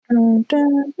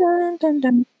dun, dun, dun, dun,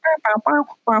 dun. Wow,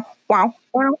 wow, wow, wow,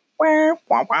 wow, wow,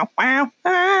 wow, wow,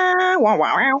 wow, wow,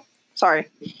 wow. Sorry.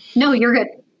 No, you're good.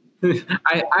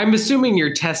 I'm assuming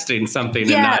you're testing something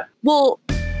and Yeah, not. well,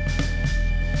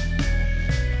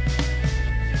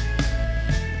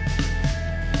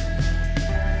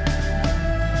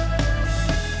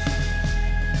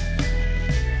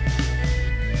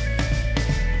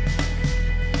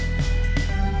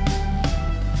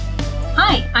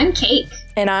 Hi, I'm Cake.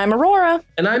 and I'm Aurora.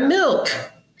 And I'm Milk.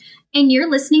 And you're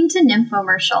listening to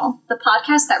Nymphomercial, the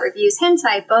podcast that reviews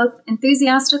hentai both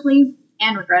enthusiastically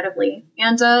and regrettably.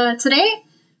 And today,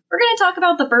 we're going to talk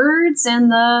about the birds and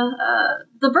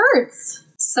the birds.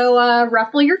 So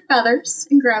ruffle your feathers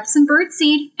and grab some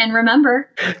birdseed. And remember,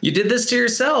 You did this to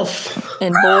yourself.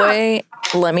 And boy,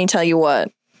 let me tell you what.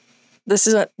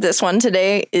 This one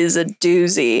today is a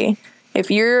doozy. If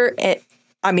you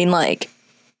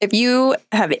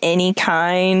have any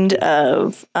kind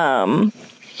of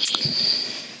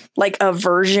like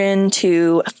aversion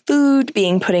to food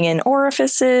being putting in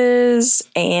orifices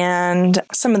and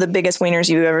some of the biggest wieners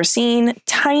you've ever seen,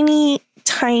 tiny,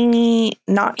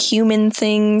 not human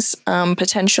things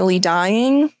potentially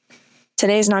dying,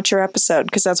 today's not your episode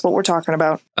because that's what we're talking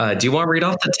about. Do you want to read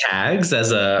off the tags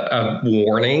as a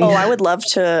warning? Oh, I would love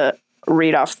to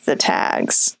read off the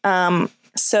tags. I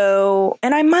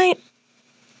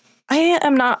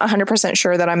am not 100%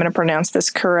 sure that I'm going to pronounce this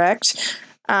correct,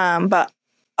 but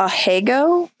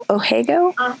Ahegao?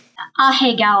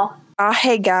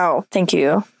 Ahegao. Thank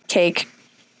you, Cake.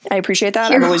 I appreciate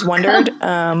that. I've always wondered.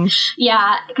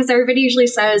 yeah, because everybody usually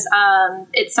says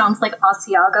it sounds like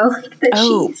Asiago, like the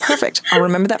cheese. Perfect. I'll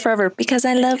remember that forever because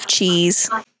I love cheese.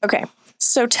 Okay,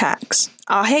 so tags.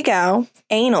 Ahegao,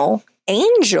 anal,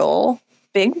 angel,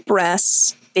 big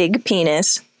breasts, big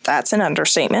penis. That's an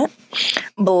understatement.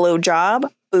 Blowjob,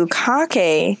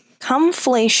 bukkake,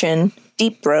 cumflation,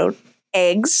 deep throat,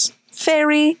 eggs,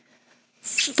 fairy,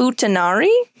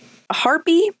 futanari,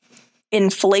 harpy,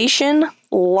 inflation,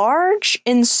 large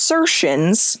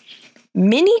insertions,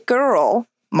 mini girl,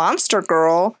 monster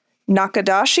girl,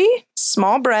 nakadashi,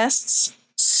 small breasts,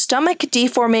 stomach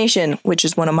deformation, which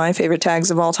is one of my favorite tags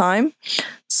of all time,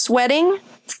 sweating,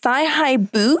 thigh-high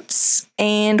boots,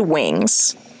 and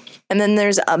wings. And then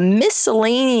there's a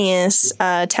miscellaneous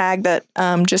tag that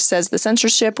just says the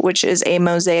censorship, which is a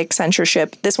mosaic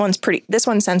censorship. This one's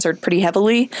censored pretty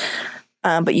heavily,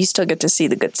 but you still get to see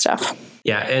the good stuff.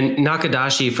 Yeah, and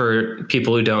nakadashi, for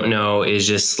people who don't know, is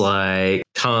just like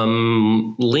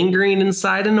cum lingering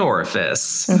inside an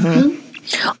orifice. Mm-hmm.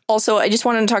 Also, I just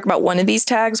wanted to talk about one of these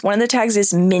tags. One of the tags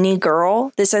is mini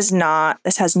girl. This has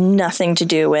nothing to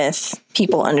do with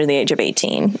people under the age of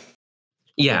 18.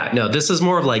 Yeah, no, this is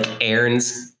more of like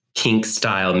Aaron's kink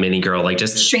style mini girl, like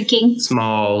just shrinking,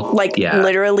 small,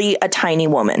 literally a tiny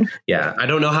woman. Yeah, I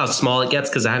don't know how small it gets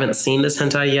because I haven't seen this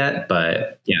hentai yet,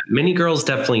 but yeah, mini girl's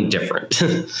definitely different.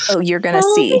 Oh, you're gonna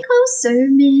see. Be closer,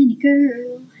 mini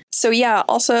girl. So yeah,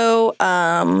 also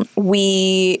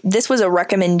this was a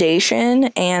recommendation,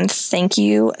 and thank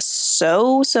you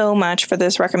so much for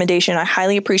this recommendation. I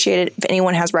highly appreciate it. If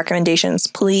anyone has recommendations,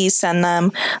 please send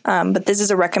them. But this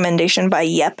is a recommendation by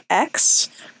YepX,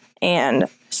 and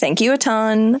thank you a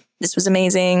ton. This was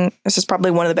amazing. This is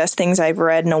probably one of the best things I've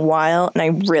read in a while, and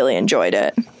I really enjoyed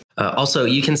it. Also,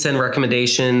 you can send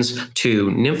recommendations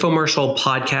to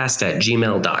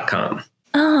nymphomercialpodcast@gmail.com.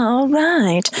 All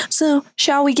right. So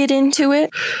shall we get into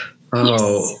it? Oh,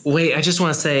 yes. Wait, I just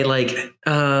want to say,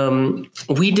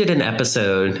 we did an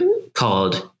episode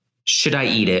called Should I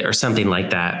Eat It? Or something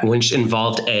like that, which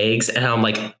involved eggs. And I'm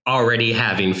already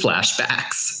having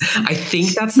flashbacks. I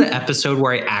think that's the episode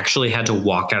where I actually had to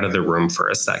walk out of the room for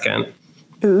a second.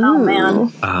 Ooh. Oh,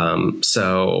 man.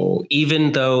 So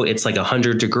even though it's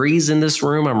 100 degrees in this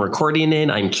room I'm recording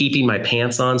in, I'm keeping my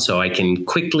pants on so I can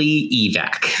quickly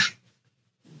evac.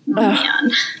 Oh,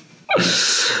 man.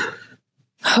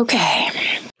 Okay.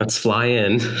 Let's fly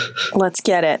in. Let's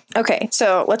get it. Okay,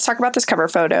 so let's talk about this cover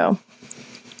photo,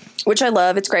 which I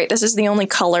love. It's great. This is the only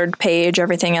colored page.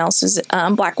 Everything else is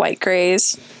black, white,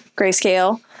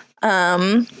 grayscale.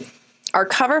 Our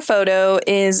cover photo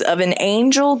is of an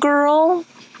angel girl.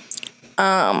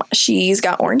 She's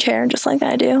got orange hair, just like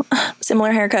I do.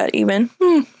 Similar haircut, even.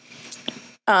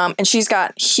 And she's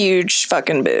got huge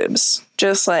fucking boobs.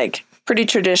 Just pretty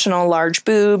traditional large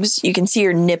boobs. You can see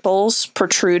her nipples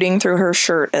protruding through her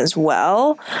shirt as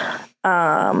well.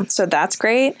 So that's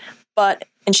great. And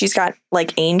she's got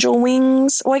angel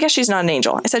wings. Well, I guess she's not an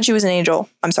angel. I said she was an angel.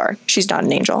 I'm sorry. She's not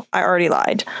an angel. I already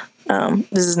lied.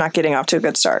 This is not getting off to a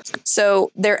good start. So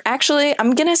they're actually,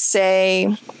 I'm going to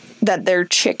say that they're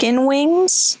chicken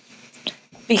wings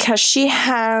because she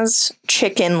has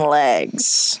chicken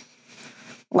legs.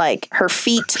 Like, her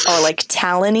feet are like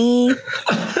talony.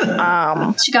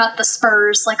 She got the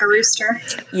spurs like a rooster.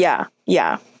 Yeah.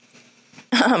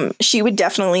 She would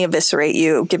definitely eviscerate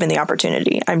you given the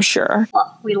opportunity, I'm sure.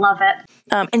 Well, we love it.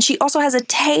 And she also has a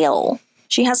tail.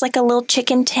 She has like a little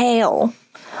chicken tail.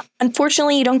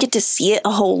 Unfortunately, you don't get to see it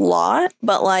a whole lot,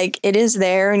 but like it is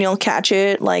there and you'll catch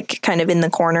it like kind of in the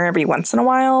corner every once in a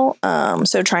while.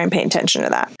 So try and pay attention to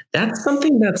that. That's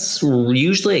something that's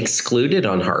usually excluded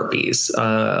on harpies.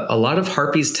 A lot of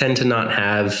harpies tend to not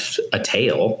have a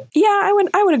tail. Yeah,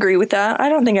 I would agree with that. I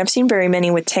don't think I've seen very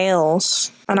many with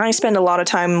tails. And I spend a lot of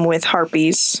time with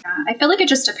harpies. I feel like it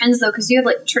just depends though, because you have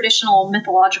like traditional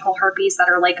mythological harpies that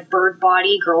are like bird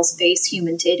body, girl's face,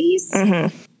 human titties.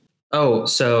 Mm-hmm. Oh,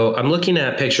 so I'm looking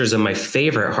at pictures of my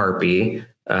favorite harpy,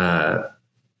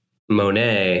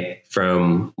 Monet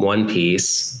from One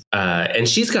Piece, and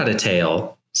she's got a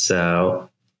tail. So,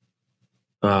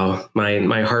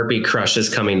 my harpy crush is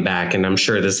coming back, and I'm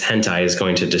sure this hentai is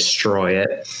going to destroy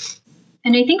it.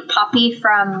 And I think Poppy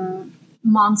from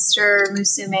Monster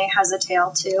Musume has a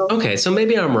tail too. Okay, so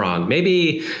maybe I'm wrong.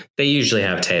 Maybe they usually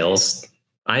have tails.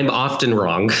 I'm often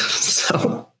wrong,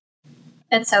 so...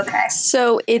 It's okay.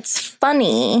 So it's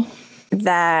funny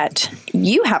that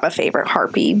you have a favorite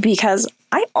harpy because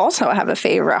I also have a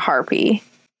favorite harpy.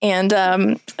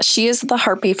 And she is the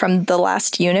harpy from The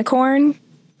Last Unicorn.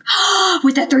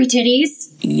 With the 3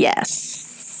 titties?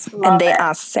 Yes. Love and they it.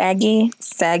 are saggy.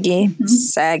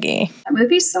 That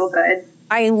movie's so good.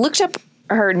 I looked up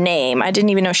her name. I didn't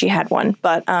even know she had one,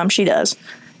 but she does.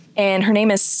 And her name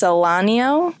is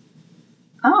Solanio.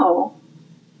 Oh.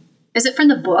 Is it from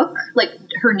the book? Like,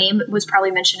 her name was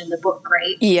probably mentioned in the book,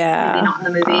 right? Yeah. Maybe not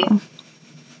in the movie.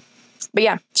 But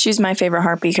yeah, she's my favorite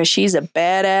harpy because she's a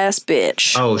badass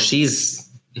bitch. Oh, she's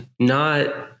not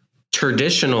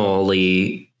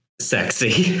traditionally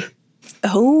sexy.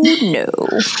 Oh, no.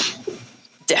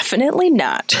 Definitely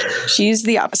not. She's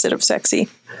the opposite of sexy.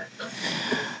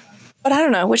 But I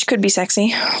don't know, which could be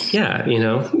sexy. Yeah,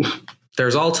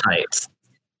 there's all types.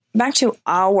 Back to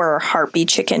our harpy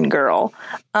chicken girl.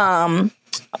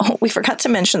 We forgot to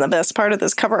mention the best part of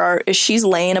this cover art is she's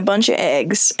laying a bunch of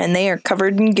eggs and they are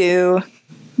covered in goo.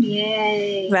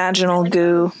 Yay. Vaginal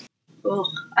goo. Ugh.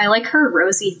 I like her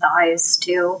rosy thighs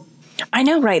too. I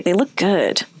know, right? They look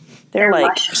good. They're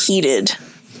like luscious. heated.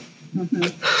 Mm-hmm.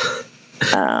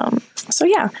 So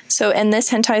yeah. And this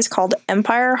hentai is called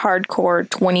Empire Hardcore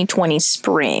 2020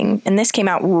 Spring. And this came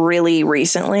out really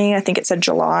recently. I think it said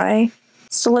July.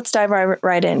 So let's dive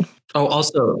right in. Oh,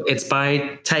 also, it's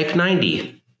by Type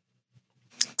 90.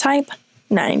 Type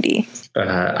 90.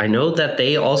 I know that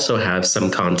they also have some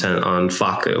content on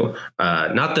Faku.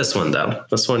 Not this one, though.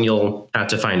 This one you'll have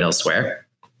to find elsewhere.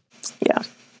 Yeah.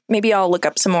 Maybe I'll look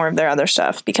up some more of their other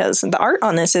stuff because the art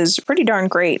on this is pretty darn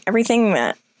great. Everything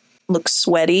that looks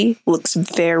sweaty looks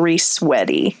very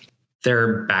sweaty.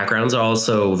 Their backgrounds are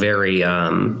also very...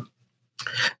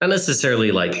 not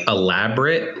necessarily like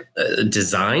elaborate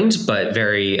designed, but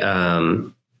very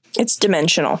it's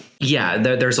dimensional. Yeah,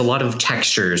 there's a lot of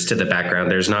textures to the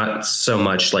background. There's not so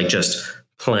much like just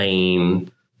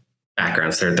plain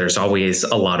backgrounds. There's always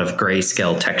a lot of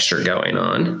grayscale texture going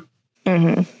on.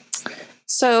 Mm-hmm.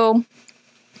 So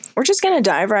we're just going to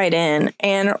dive right in,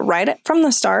 and right from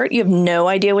the start, you have no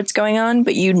idea what's going on,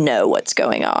 but you know what's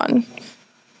going on.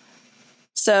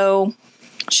 So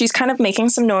she's kind of making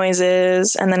some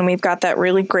noises, and then we've got that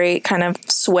really great kind of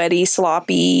sweaty,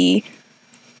 sloppy,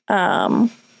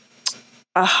 ahegao.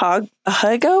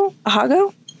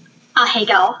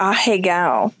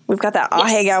 We've got that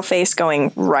ahegao face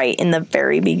going right in the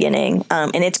very beginning,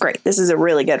 and it's great. This is a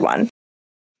really good one.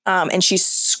 And she's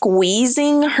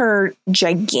squeezing her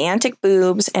gigantic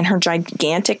boobs and her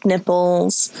gigantic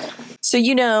nipples.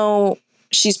 So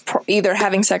she's either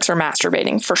having sex or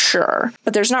masturbating for sure.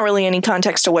 But there's not really any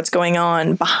context to what's going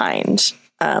on behind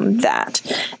that.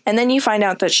 And then you find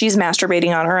out that she's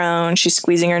masturbating on her own. She's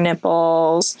squeezing her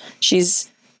nipples. She's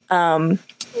diddling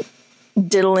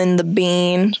the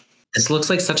bean. This looks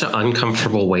like such an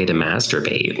uncomfortable way to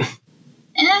masturbate.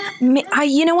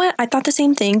 You know what? I thought the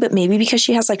same thing, but maybe because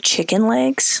she has like chicken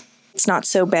legs, it's not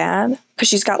so bad. Because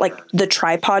she's got like the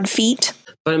tripod feet.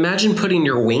 But imagine putting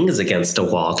your wings against a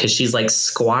wall because she's like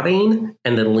squatting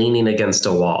and then leaning against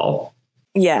a wall.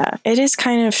 Yeah, it is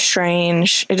kind of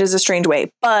strange. It is a strange way.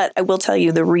 But I will tell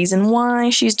you the reason why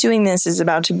she's doing this is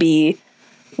about to be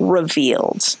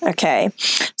revealed. Okay.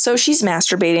 So she's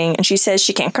masturbating and she says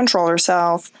she can't control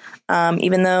herself,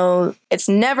 even though it's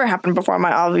never happened before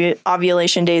my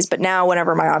ovulation days. But now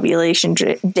whenever my ovulation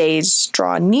days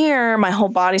draw near, my whole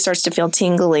body starts to feel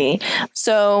tingly.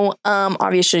 So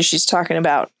obviously she's talking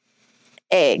about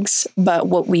eggs. But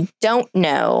what we don't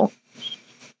know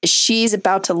is she's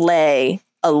about to lay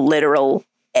a literal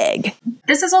egg.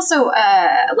 This is also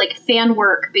like fan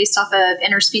work based off of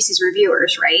interspecies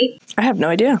reviewers, right? I have no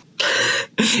idea.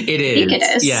 It is. I think it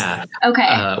is. Yeah.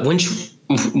 Okay.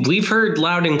 We've heard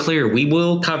loud and clear. We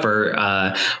will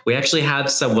cover. We actually have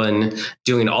someone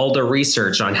doing all the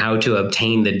research on how to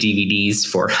obtain the DVDs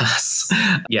for us.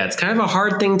 Yeah, it's kind of a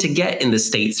hard thing to get in the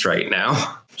States right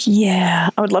now. Yeah,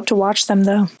 I would love to watch them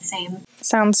though. Same.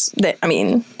 Sounds that, I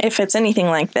mean, if it's anything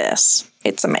like this,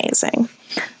 it's amazing.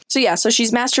 So yeah, so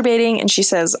she's masturbating and she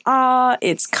says,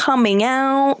 it's coming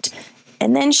out.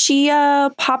 And then she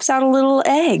pops out a little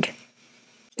egg.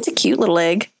 It's a cute little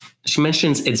egg. She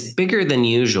mentions it's bigger than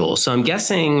usual. So I'm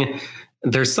guessing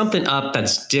there's something up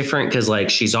that's different because like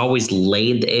she's always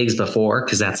laid the eggs before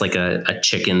because that's like a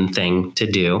chicken thing to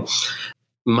do.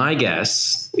 My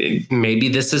guess, maybe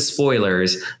this is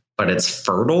spoilers, but it's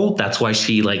fertile. That's why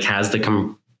she like has the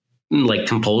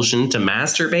compulsion to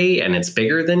masturbate and it's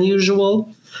bigger than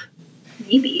usual.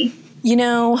 Maybe. You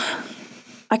know,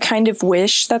 I kind of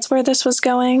wish that's where this was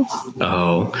going.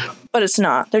 Oh. But it's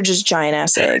not. They're just giant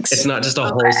ass eggs. It's not just a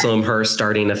wholesome her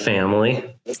starting a family.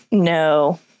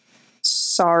 No.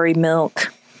 Sorry,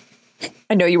 milk.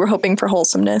 I know you were hoping for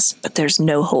wholesomeness, but there's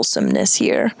no wholesomeness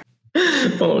here.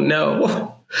 Oh,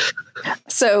 no.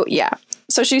 So, yeah.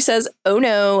 So she says, oh,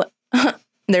 no,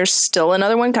 there's still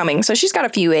another one coming. So she's got a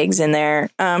few eggs in there.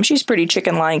 She's pretty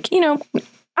chicken-like. You know,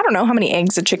 I don't know how many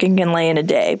eggs a chicken can lay in a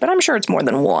day, but I'm sure it's more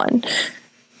than one.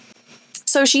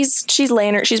 So she's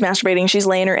masturbating, she's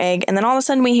laying her egg, and then all of a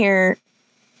sudden we hear,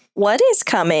 what is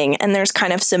coming? And there's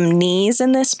kind of some knees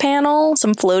in this panel,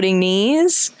 some floating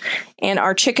knees, and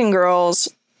our chicken girl's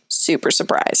super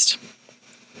surprised.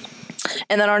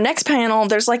 And then our next panel,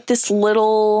 there's like this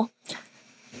little,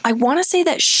 I want to say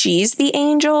that she's the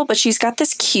angel, but she's got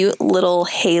this cute little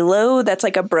halo that's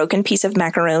like a broken piece of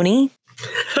macaroni.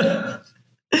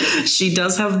 She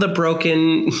does have the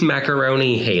broken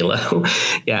macaroni halo.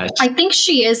 Yeah. I think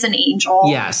she is an angel.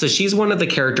 Yeah, so she's one of the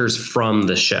characters from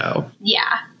the show.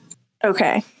 Yeah.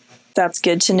 Okay, that's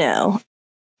good to know.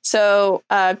 So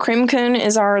Crimcoon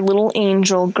is our little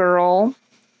angel girl.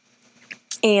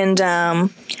 And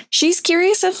she's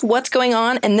curious of what's going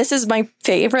on. And this is my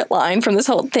favorite line from this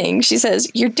whole thing. She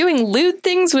says, "You're doing lewd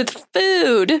things with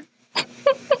food."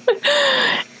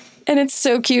 And it's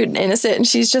so cute and innocent. And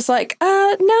she's just like,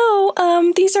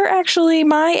 no, these are actually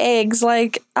my eggs.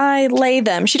 Like, I lay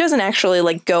them. She doesn't actually,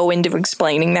 like, go into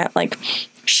explaining that, like,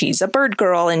 she's a bird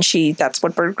girl and that's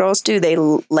what bird girls do. They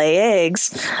lay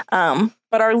eggs.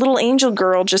 But our little angel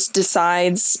girl just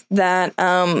decides that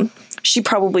she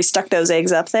probably stuck those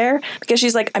eggs up there because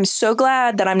she's like, I'm so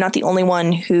glad that I'm not the only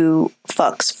one who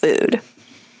fucks food.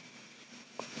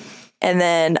 And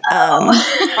then our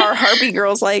harpy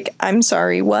girl's like, I'm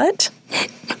sorry, what?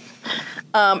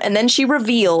 And then she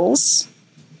reveals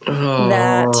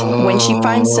that when she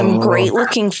finds some great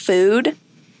looking food,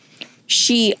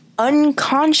 she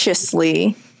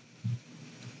unconsciously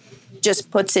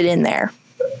just puts it in there.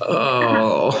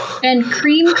 Oh. And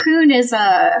Crimcoon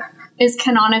is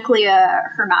canonically a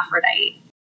hermaphrodite.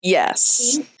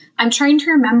 Yes. I'm trying to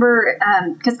remember,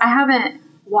 because I haven't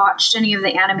watched any of the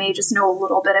anime, just know a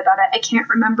little bit about it. I can't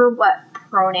remember what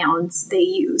pronouns they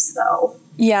use, though.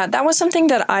 Yeah, that was something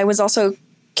that I was also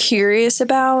curious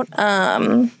about.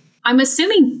 I'm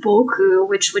assuming boku,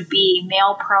 which would be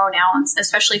male pronouns,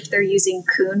 especially if they're using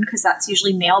kun, because that's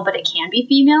usually male, but it can be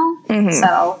female. Mm-hmm.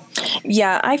 So,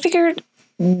 yeah, I figured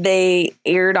they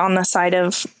aired on the side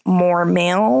of more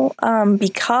male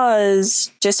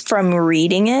because just from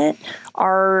reading it,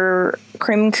 our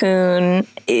Crimcoon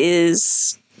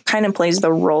kind of plays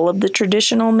the role of the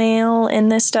traditional male in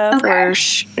this stuff, where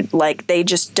like they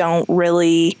just don't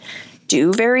really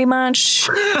do very much.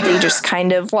 They just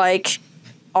kind of like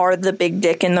are the big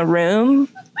dick in the room.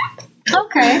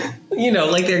 Okay. You know,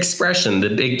 like the expression, the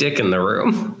big dick in the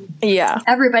room. Yeah.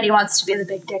 Everybody wants to be the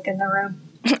big dick in the room.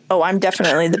 Oh, I'm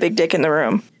definitely the big dick in the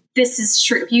room. This is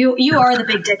true. You are the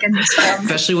big dick in this room.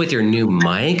 Especially with your new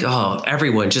mic. Oh,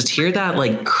 everyone, just hear that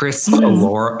like crisp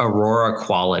Aurora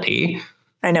quality.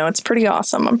 I know, it's pretty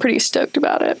awesome. I'm pretty stoked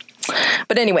about it.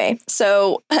 But anyway,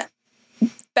 so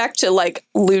back to like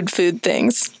lewd food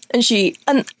things.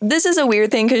 And this is a weird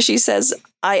thing because she says,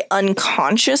 I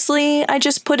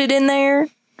just put it in there.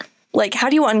 Like, how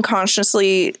do you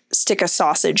unconsciously stick a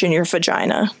sausage in your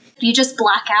vagina? You just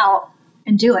black out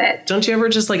and do it. Don't you ever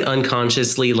just like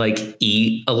unconsciously like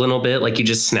eat a little bit? Like you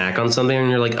just snack on something and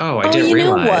you're like, oh, I didn't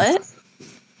realize. You know what?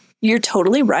 You're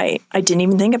totally right. I didn't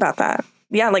even think about that.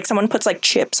 Yeah, like someone puts like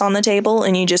chips on the table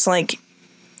and you just like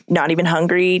not even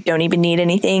hungry, don't even need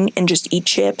anything and just eat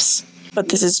chips. But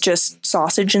this is just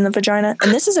sausage in the vagina.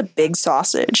 And this is a big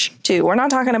sausage too. We're not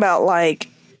talking about like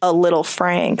a little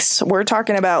Frank's. We're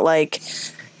talking about like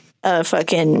a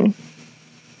fucking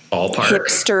ballpark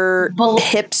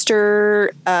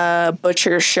hipster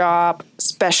butcher shop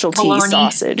specialty bologna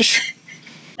sausage.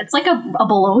 It's like a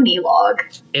bologna log.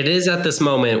 It is at this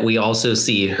moment we also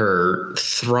see her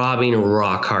throbbing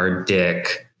rock hard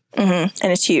dick. And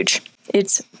it's huge.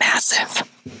 It's massive.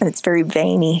 And it's very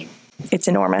veiny. It's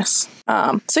enormous.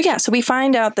 So we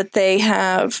find out that they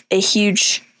have a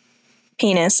huge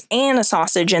penis and a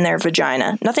sausage in their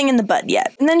vagina. Nothing in the butt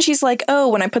yet. And then she's like, oh,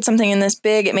 when I put something in this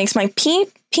big, it makes my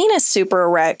penis super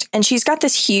erect. And she's got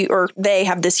this they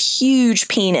have this huge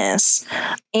penis.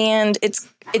 And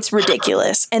it's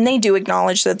ridiculous. And they do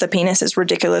acknowledge that the penis is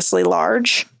ridiculously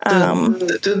large.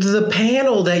 The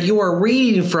panel that you are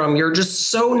reading from, you're just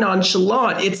so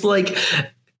nonchalant. It's like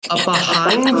a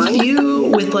behind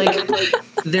view with like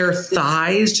their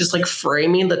thighs just like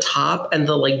framing the top and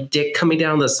the like dick coming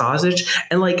down the sausage.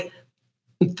 And like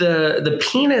the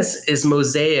penis is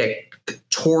mosaic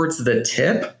towards the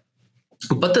tip.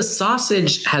 But the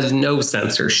sausage has no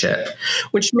censorship,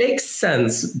 which makes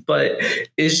sense, but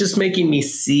it's just making me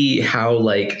see how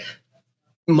like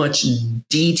much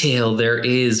detail there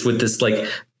is with this like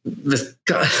this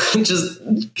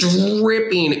just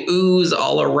dripping ooze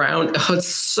all around. Oh, it's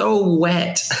so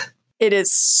wet. It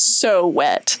is so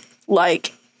wet.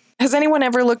 Like, has anyone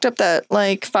ever looked up that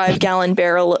like 5-gallon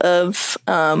barrel of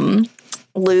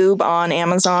lube on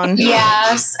Amazon?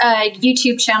 Yes, a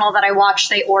YouTube channel that I watched,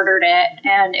 they ordered it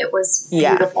and it was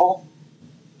beautiful.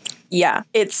 Yeah,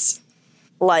 it's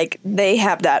like they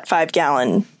have that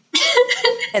 5-gallon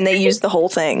and they use the whole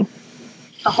thing.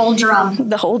 The whole drum.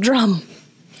 The whole drum.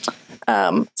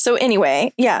 So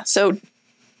anyway, so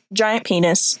giant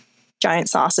penis, giant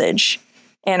sausage.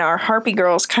 And our Harpy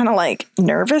girl's kind of like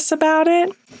nervous about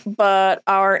it. But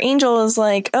our Angel is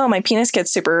like, oh, my penis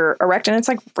gets super erect. And it's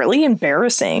like really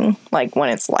embarrassing, like when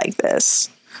it's like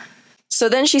this. So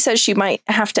then she says she might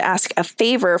have to ask a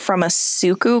favor from a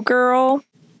Suku girl.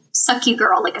 Succu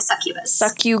girl, like a succubus.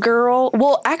 Succu girl.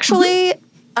 Well, actually,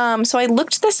 so I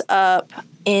looked this up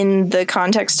in the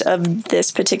context of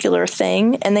this particular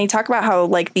thing. And they talk about how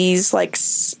like these like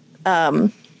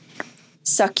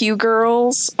Succu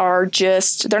girls are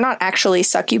just, they're not actually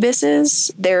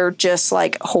succubuses. They're just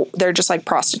like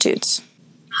prostitutes.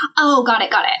 Oh, got it.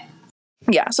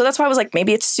 Yeah. So that's why I was like,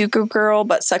 maybe it's Suku girl,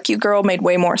 but Succu girl made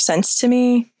way more sense to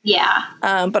me. Yeah.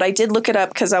 But I did look it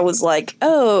up because I was like,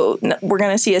 oh, we're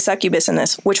going to see a succubus in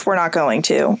this, which we're not going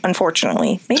to,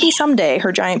 unfortunately. Maybe someday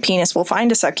her giant penis will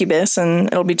find a succubus and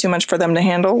it'll be too much for them to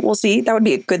handle. We'll see. That would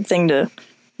be a good thing to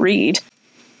read.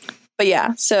 But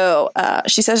yeah, so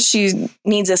she says she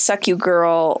needs a Succu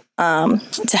girl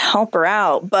to help her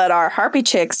out. But our Harpy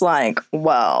chick's like,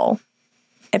 well,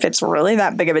 if it's really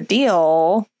that big of a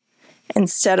deal,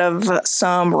 instead of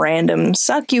some random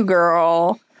Succu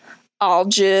girl, I'll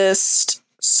just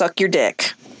suck your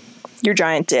dick. Your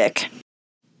giant dick.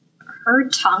 Her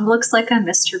tongue looks like a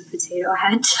Mr. Potato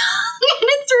Head tongue. And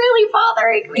it's really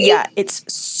bothering me. Yeah,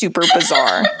 it's super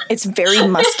bizarre. It's very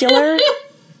muscular.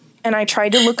 And I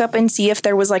tried to look up and see if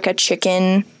there was like a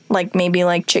chicken, like maybe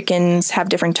like chickens have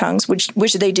different tongues,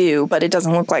 which they do, but it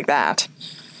doesn't look like that.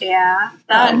 Yeah,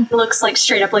 that looks like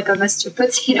straight up like a Mr.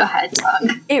 Potato Head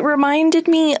tongue. It reminded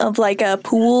me of like a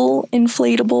pool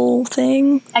inflatable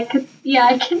thing. I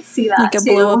can see that like a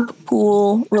blow up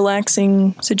pool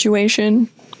relaxing situation.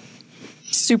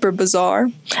 Super bizarre.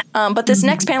 But this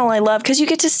next panel I love because you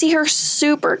get to see her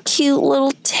super cute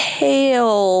little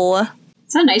tail.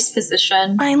 It's a nice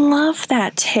position. I love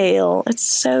that tail. It's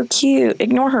so cute.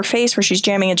 Ignore her face where she's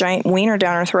jamming a giant wiener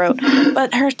down her throat,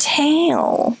 but her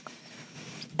tail.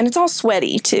 And it's all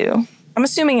sweaty, too. I'm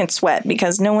assuming it's sweat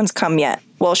because no one's come yet.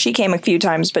 Well, she came a few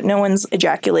times, but no one's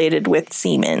ejaculated with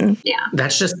semen. Yeah.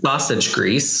 That's just sausage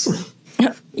grease.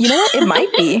 You know what? It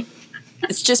might be.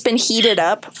 It's just been heated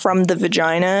up from the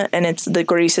vagina and the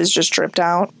grease has just dripped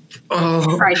out.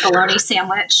 Oh. Fried bologna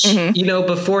sandwich. Mm-hmm. You know,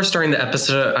 before starting the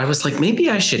episode, I was like,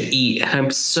 maybe I should eat. I'm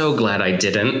so glad I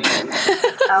didn't.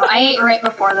 Oh, I ate right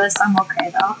before this. I'm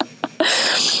okay,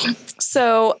 though.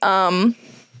 So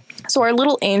our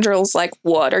little Angel's like,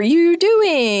 what are you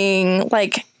doing?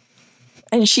 Like,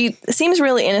 And she seems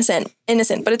really innocent,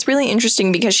 but it's really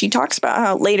interesting because she talks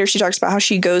about how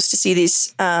she goes to see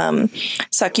these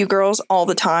Succue girls all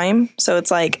the time. So it's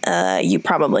like, you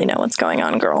probably know what's going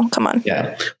on, girl. Come on.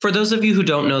 Yeah. For those of you who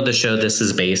don't know the show this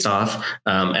is based off,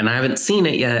 and I haven't seen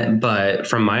it yet, but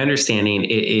from my understanding,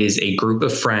 it is a group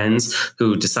of friends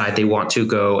who decide they want to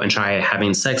go and try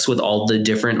having sex with all the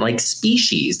different like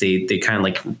species. They kind of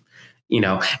like, you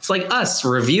know, it's like us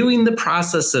reviewing the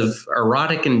process of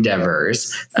erotic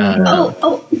endeavors.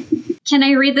 Can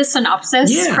I read the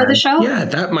synopsis for the show? Yeah,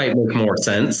 that might make more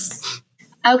sense.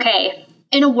 Okay.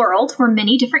 In a world where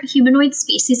many different humanoid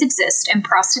species exist and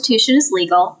prostitution is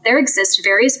legal, there exist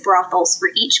various brothels for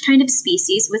each kind of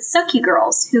species with Succue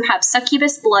girls who have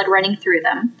succubus blood running through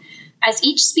them. As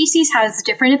each species has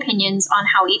different opinions on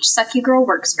how each Succue girl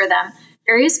works for them,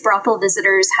 various brothel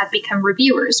visitors have become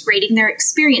reviewers, rating their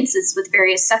experiences with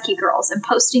various Succue girls and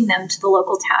posting them to the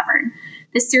local tavern.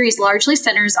 This series largely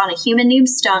centers on a human named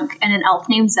Stunk and an elf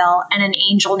named Zell and an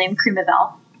angel named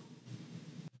Creamabelle.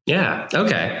 Yeah.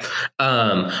 Okay.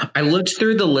 I looked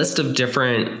through the list of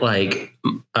different like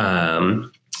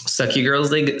Succue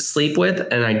girls they sleep with,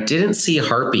 and I didn't see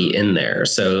Harpy in there.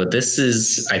 So this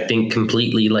is, I think,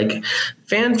 completely like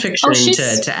fan fiction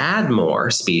to add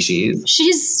more species.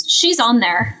 She's on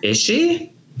there. Is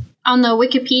she? On the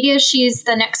Wikipedia, she's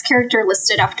the next character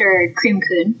listed after Cream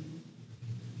Coon.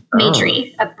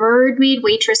 Maitri, a bird-maid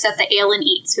waitress at the Ale and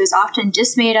Eats, who is often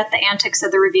dismayed at the antics of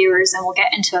the reviewers and will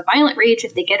get into a violent rage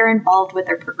if they get her involved with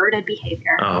their perverted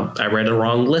behavior. Oh, I read a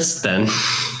wrong list then.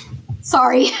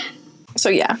 Sorry. So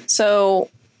yeah.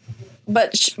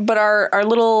 But our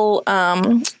little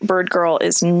bird girl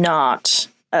is not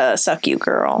a Succue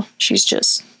girl. She's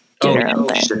just doing her own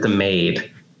thing. She's the maid.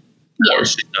 Yeah.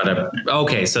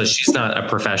 So she's not a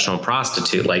professional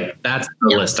prostitute. Like that's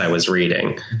the list I was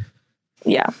reading.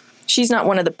 Yeah. She's not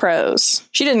one of the pros.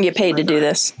 She didn't get paid to do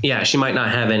this. Yeah, she might not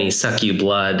have any Succue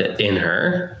blood in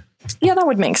her. Yeah, that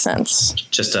would make sense.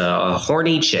 Just a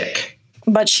horny chick.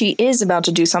 But she is about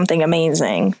to do something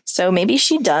amazing. So maybe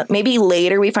she does. Maybe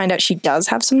later we find out she does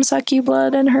have some Succue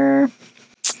blood in her.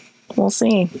 We'll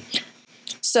see.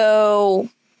 So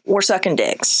we're sucking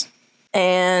dicks.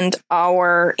 And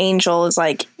our angel is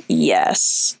like,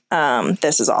 yes,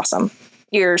 this is awesome.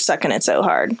 You're sucking it so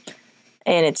hard.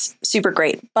 And it's super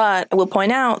great. But I will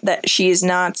point out that she is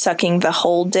not sucking the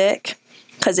whole dick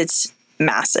because it's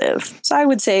massive. So I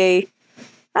would say,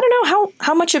 I don't know,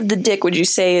 how much of the dick would you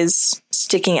say is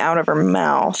sticking out of her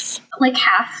mouth? Like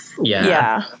half.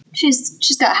 Yeah.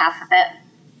 She's got half of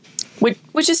it.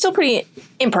 Which is still pretty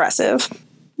impressive.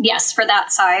 Yes, for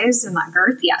that size and that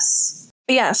girth, yes.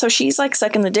 But yeah, so she's like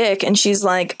sucking the dick and she's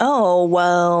like, oh,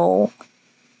 well,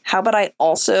 how about I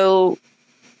also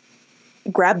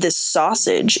grab this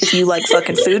sausage if you like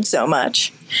fucking food so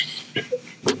much?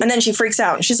 And then she freaks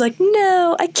out and she's like,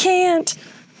 no, I can't.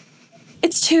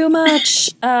 It's too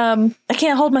much. I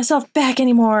can't hold myself back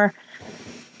anymore.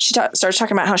 She starts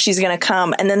talking about how she's going to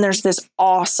come. And then there's this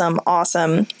awesome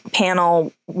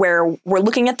panel where we're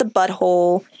looking at the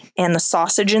butthole and the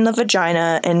sausage in the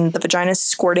vagina, and the vagina is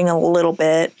squirting a little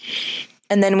bit.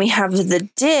 And then we have the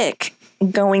dick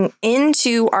going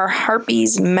into our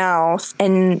harpy's mouth,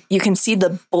 and you can see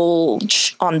the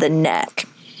bulge on the neck.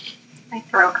 My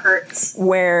throat hurts.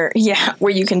 Where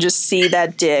you can just see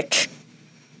that dick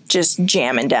just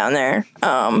jamming down there.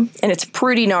 And it's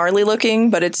pretty gnarly looking,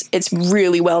 but it's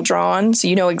really well drawn, so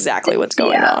you know exactly what's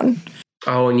going on.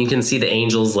 Oh, and you can see the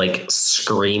angels like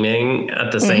screaming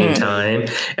at the same time,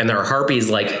 and their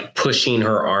harpy's like pushing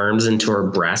her arms into her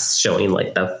breasts, showing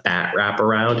like the fat wrap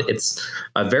around. It's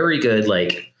a very good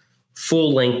like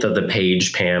full length of the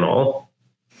page panel.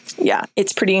 Yeah,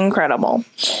 it's pretty incredible.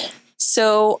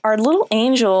 So our little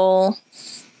angel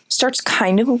starts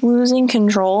kind of losing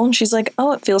control, and she's like,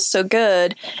 oh, it feels so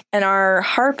good. And our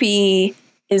harpy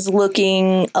is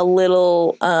looking a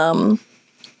little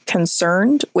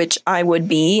concerned, which I would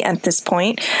be at this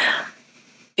point,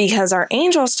 because our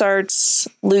angel starts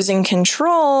losing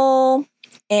control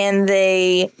and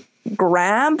they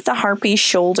grab the harpy's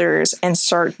shoulders and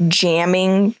start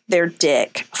jamming their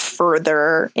dick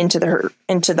further into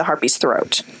the harpy's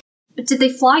throat. But did they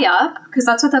fly up? Because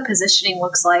that's what the positioning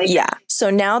looks like. Yeah. So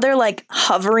now they're like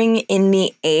hovering in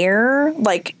the air,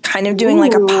 like kind of doing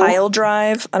like a pile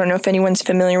drive. I don't know if anyone's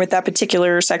familiar with that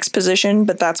particular sex position,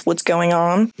 but that's what's going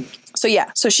on. So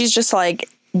yeah. So she's just like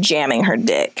jamming her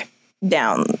dick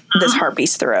down this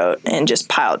harpy's throat and just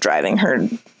pile driving her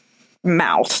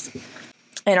mouth.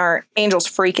 And our angel's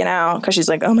freaking out because she's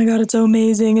like, oh my God, it's so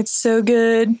amazing. It's so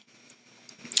good.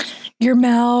 Your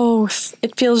mouth.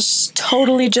 It feels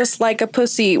totally just like a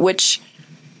pussy, which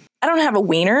I don't have a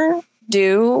wiener,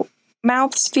 do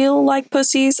mouths feel like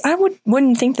pussies? I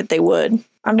wouldn't think that they would.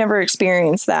 I've never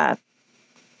experienced that.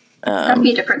 That'd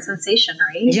be a different sensation,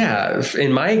 right? Yeah,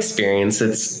 in my experience,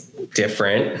 it's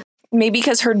different. Maybe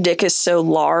because her dick is so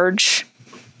large.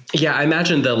 Yeah, I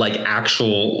imagine the like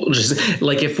actual, just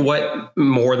like if what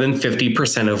more than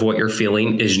 50% of what you're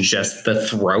feeling is just the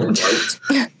throat.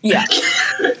 Yeah,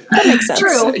 that makes sense.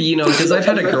 True. You know, because I've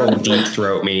had a girl deep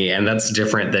throat me, and that's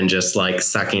different than just like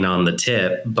sucking on the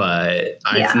tip. But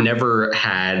I've never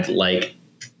had like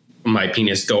my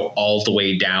penis go all the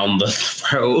way down the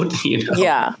throat. You know.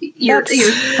 Yeah, you're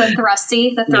the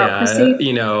thrusty, the throat pussy.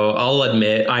 You know, I'll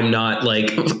admit I'm not like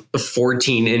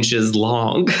 14 inches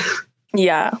long.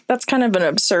 Yeah, that's kind of an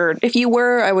absurd. If you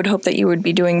were, I would hope that you would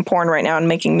be doing porn right now and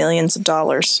making millions of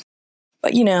dollars.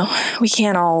 But, you know, we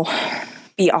can't all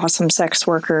be awesome sex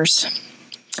workers.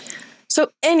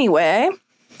 So anyway,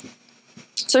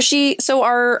 so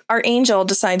our angel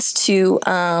decides to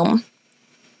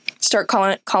start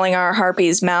calling our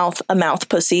harpy's mouth a mouth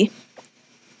pussy,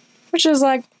 which is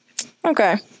like,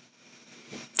 okay,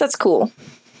 that's cool.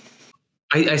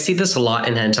 I see this a lot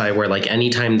in hentai where like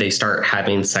anytime they start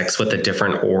having sex with a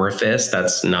different orifice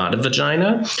that's not a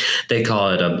vagina, they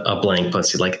call it a blank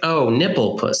pussy, like, oh,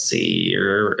 nipple pussy.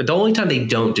 Or the only time they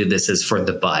don't do this is for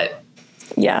the butt.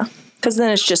 Yeah, because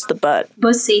then it's just the butt.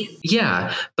 Pussy.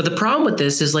 Yeah, but the problem with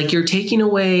this is like you're taking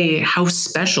away how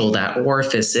special that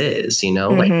orifice is, you know?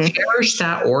 Like cherish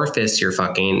that orifice you're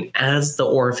fucking as the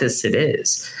orifice it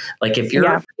is. Like if you're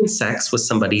having sex with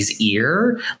somebody's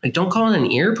ear, like don't call it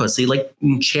an ear pussy, like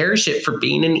cherish it for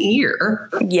being an ear.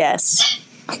 Yes.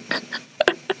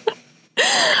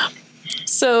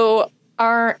 So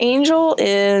our angel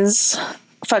is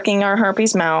fucking our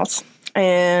harpy's mouth,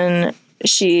 and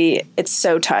it's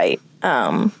so tight.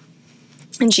 And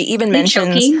she even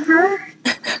mentions choking her?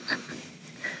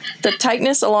 the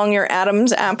tightness along your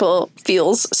Adam's apple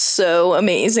feels so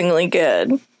amazingly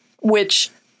good, which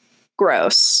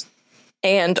gross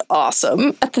and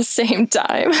awesome at the same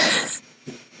time.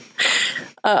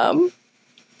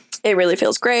 It really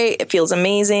feels great. It feels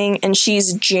amazing. And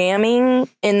she's jamming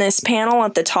in this panel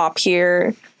at the top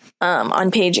here on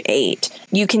page 8.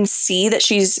 You can see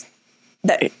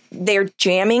that they're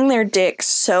jamming their dick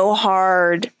so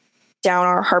hard down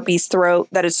our harpy's throat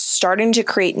that it's starting to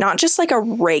create not just like a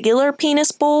regular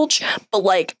penis bulge, but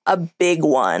like a big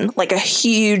one, like a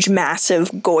huge,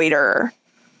 massive goiter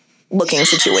looking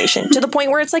situation to the point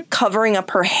where it's like covering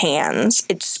up her hands.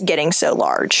 It's getting so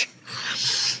large.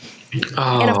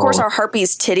 Oh. And of course, our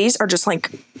harpy's titties are just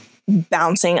like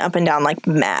bouncing up and down like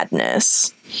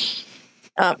madness.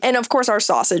 And of course, our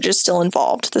sausage is still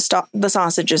involved. The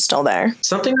sausage is still there.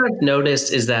 Something I've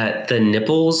noticed is that the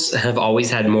nipples have always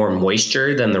had more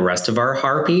moisture than the rest of our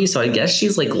harpy. So I guess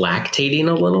she's like lactating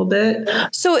a little bit.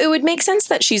 So it would make sense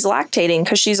that she's lactating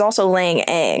because she's also laying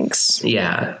eggs.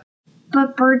 Yeah.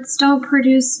 But birds don't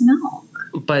produce milk.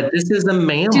 But this is a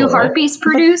mammal. Do harpies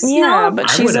produce milk? Yeah,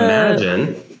 but I would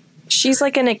imagine. She's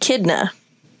like an echidna.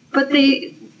 But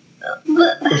they...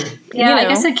 I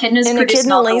guess echidnas produce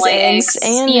milk and lay eggs.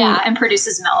 And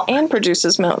produces milk. And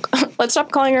produces milk. Let's stop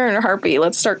calling her a harpy.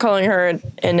 Let's start calling her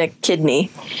an echidna.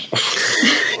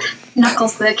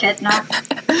 Knuckles the echidna.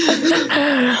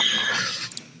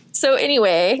 So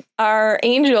anyway, our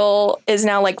angel is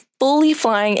now like fully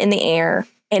flying in the air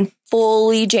and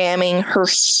fully jamming her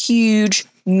huge,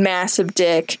 massive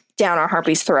dick down our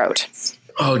harpy's throat.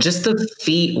 Oh, just the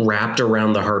feet wrapped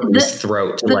around the harpy's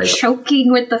throat. The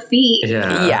choking with the feet.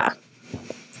 Yeah.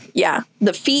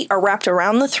 The feet are wrapped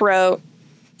around the throat.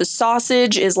 The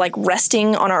sausage is like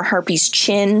resting on our harpy's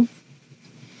chin.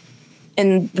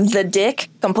 And the dick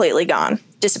completely gone.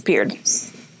 Disappeared.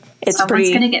 Someone's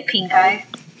going to get pink eye.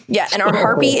 Yeah, and our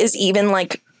harpy is even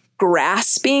like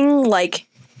grasping, like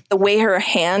the way her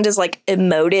hand is like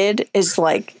emoted is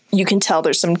like, you can tell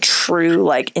there's some true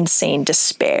like insane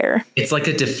despair. It's like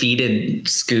a defeated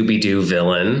Scooby-Doo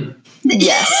villain.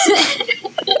 Yes.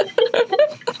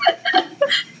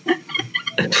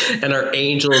 And our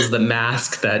angel is the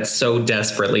mask that so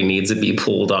desperately needs to be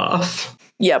pulled off.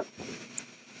 Yep.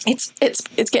 It's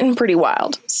getting pretty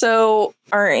wild. So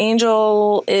our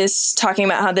angel is talking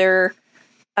about how they're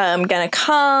gonna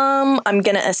come, I'm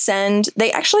gonna ascend.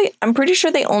 I'm pretty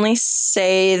sure they only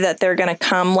say that they're gonna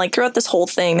come like throughout this whole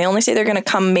thing. They only say they're gonna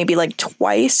come maybe like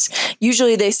twice.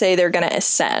 Usually they say they're gonna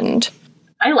ascend.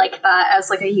 I like that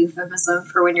as like a euphemism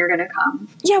for when you're gonna come.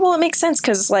 Yeah, well, it makes sense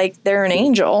because like they're an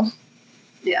angel.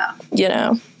 Yeah. You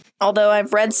know. Although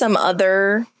I've read some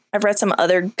other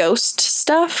ghost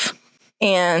stuff.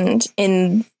 And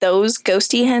in those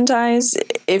ghosty hentais,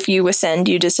 if you ascend,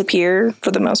 you disappear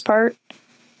for the most part.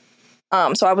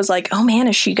 So I was like, oh man,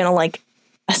 is she gonna like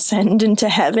ascend into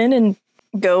heaven and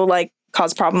go like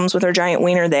cause problems with her giant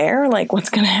wiener there? Like, what's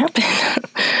gonna happen?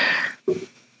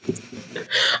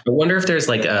 I wonder if there's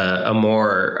like a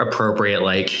more appropriate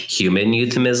like human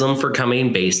euphemism for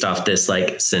coming based off this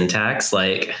like syntax,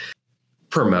 like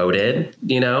promoted,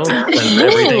 you know, when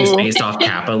everything's based off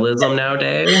capitalism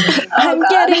nowadays. I'm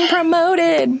getting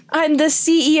promoted. I'm the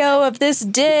CEO of this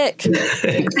dick.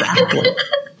 Exactly.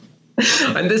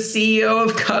 I'm the CEO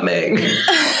of coming.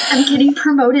 I'm getting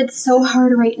promoted so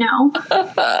hard right now.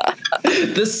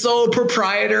 The sole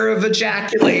proprietor of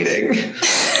ejaculating.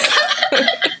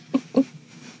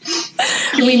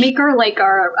 Can we make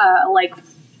our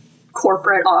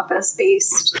corporate office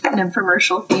based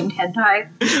infomercial themed hentai?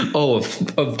 Oh,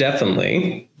 of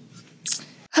definitely.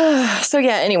 So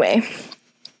yeah, anyway,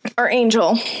 our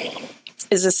angel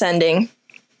is ascending,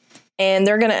 and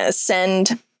they're gonna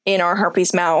ascend in our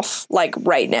harpy's mouth like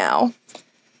right now.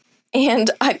 And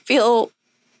I feel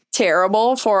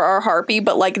terrible for our harpy,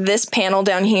 but like this panel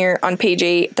down here on page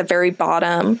 8 at the very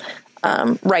bottom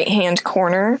right hand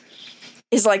corner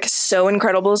is like so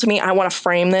incredible to me. I want to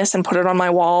frame this and put it on my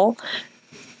wall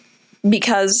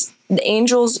because the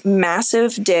angel's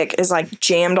massive dick is like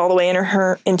jammed all the way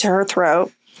into her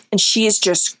throat, and she is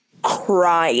just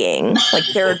crying. Like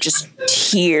there are just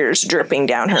tears dripping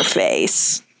down her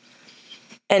face.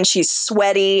 And she's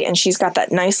sweaty, and she's got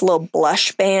that nice little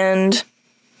blush band.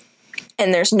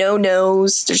 And there's no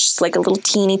nose. There's just like a little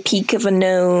teeny peak of a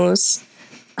nose.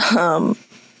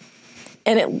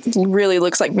 And it really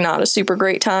looks like not a super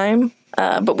great time.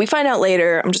 But we find out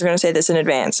later, I'm just going to say this in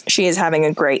advance, she is having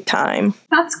a great time.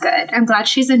 That's good. I'm glad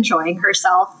she's enjoying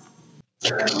herself.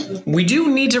 We do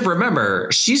need to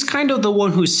remember, she's kind of the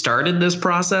one who started this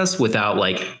process without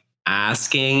like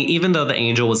asking, even though the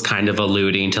angel was kind of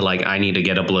alluding to like, I need to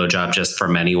get a blowjob just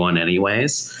from anyone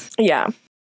anyways. Yeah.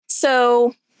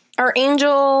 So our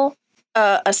angel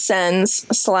ascends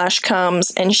 /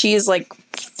 comes, and she is like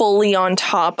fully on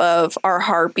top of our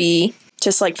harpy,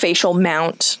 just like facial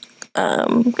mount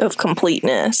of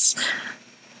completeness.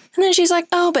 And then she's like,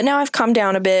 oh, but now I've calmed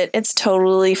down a bit. It's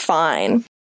totally fine.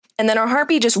 And then our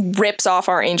harpy just rips off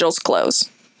our angel's clothes.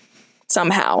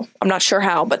 Somehow. I'm not sure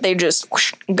how, but they just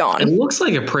gone. It looks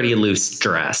like a pretty loose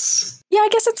dress. Yeah, I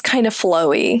guess it's kind of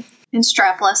flowy. And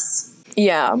strapless.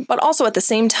 Yeah, but also at the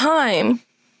same time,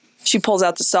 she pulls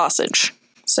out the sausage.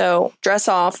 So dress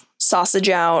off, sausage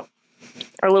out.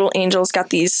 Our little angel's got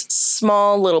these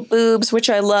small little boobs, which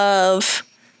I love.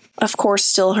 Of course,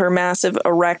 still her massive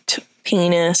erect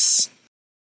penis.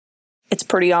 It's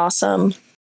pretty awesome.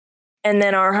 And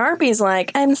then our harpy's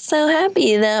like, I'm so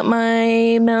happy that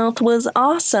my mouth was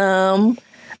awesome.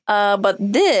 But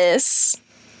this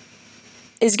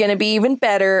is going to be even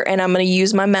better, and I'm going to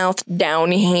use my mouth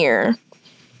down here.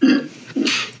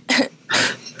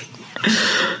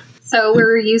 So we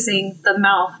were using the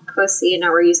mouth pussy, and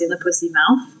now we're using the pussy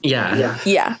mouth? Yeah.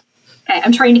 Okay,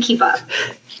 I'm trying to keep up.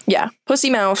 Yeah. Pussy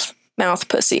mouth, mouth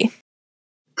pussy.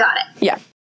 Got it. Yeah.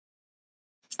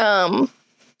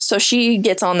 So she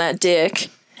gets on that dick,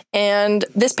 and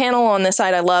this panel on this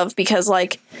side I love because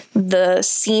like the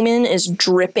semen is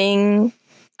dripping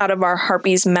out of our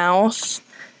harpy's mouth,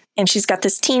 and she's got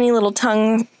this teeny little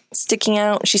tongue sticking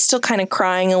out. She's still kind of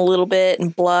crying a little bit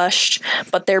and blushed,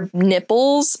 but their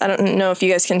nipples, I don't know if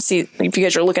you guys can see, if you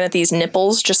guys are looking at these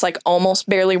nipples, just like almost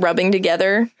barely rubbing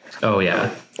together. Oh,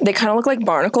 yeah. They kind of look like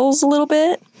barnacles a little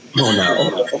bit. Oh,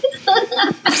 no.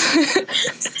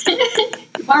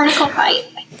 Barnacle fight.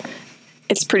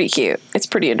 It's pretty cute. It's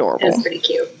pretty adorable. It's pretty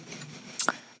cute.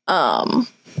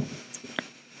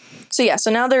 So yeah,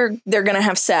 so now they're gonna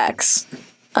have sex.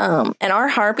 And our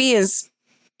harpy is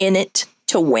in it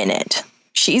to win it.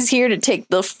 She's here to take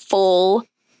the full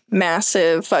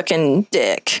massive fucking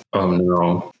dick. Oh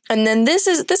no. And then this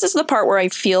is the part where I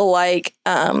feel like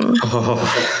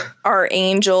our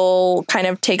angel kind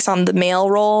of takes on the male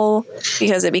role,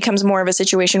 because it becomes more of a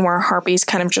situation where our harpy's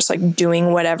kind of just like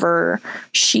doing whatever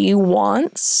she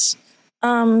wants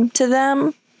to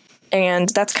them. And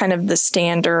that's kind of the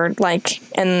standard, like,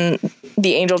 and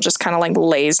the angel just kind of like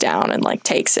lays down and like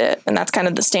takes it. And that's kind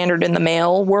of the standard in the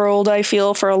male world, I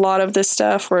feel, for a lot of this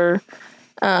stuff, where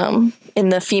in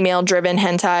the female driven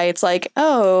hentai, it's like,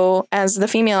 oh, as the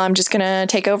female, I'm just going to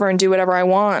take over and do whatever I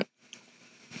want.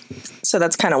 So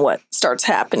that's kind of what starts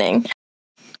happening.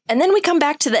 And then we come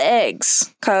back to the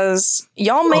eggs, because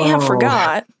y'all may have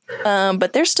forgot,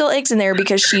 but there's still eggs in there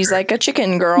because she's like a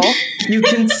chicken girl. You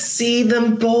can see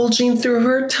them bulging through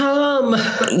her tum.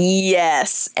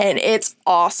 Yes, and it's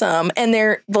awesome. And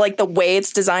they're like, the way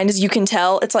it's designed is, you can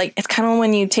tell, it's like, it's kind of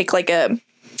when you take like a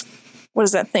what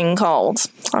is that thing called?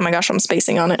 Oh my gosh, I'm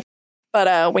spacing on it.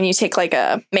 But when you take like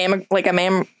not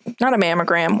a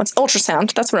mammogram, what's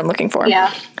ultrasound? That's what I'm looking for.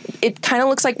 Yeah. It kind of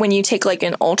looks like when you take like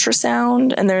an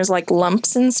ultrasound and there's like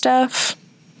lumps and stuff.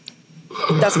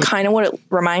 That's kind of what it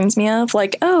reminds me of.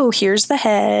 Like, oh, here's the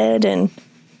head and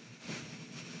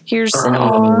here's an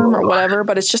arm or whatever.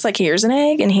 But it's just like, here's an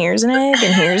egg and here's an egg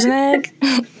and here's an egg.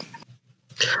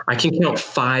 I can count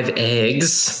 5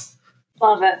 eggs.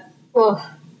 Love it. Ugh.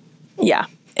 Yeah,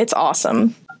 it's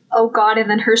awesome. Oh God, and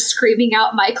then her screaming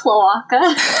out my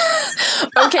cloaca.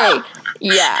 Okay,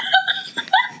 yeah.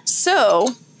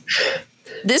 So,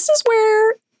 this is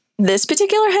where this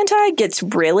particular hentai gets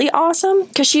really awesome,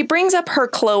 because she brings up her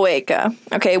cloaca,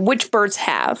 okay, which birds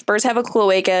have. Birds have a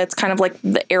cloaca. It's kind of like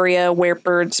the area where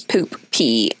birds poop,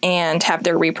 pee, and have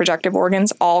their reproductive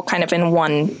organs all kind of in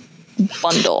one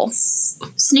bundle.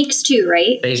 Snakes too,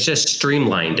 right? They just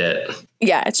streamlined it.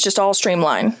 Yeah, it's just all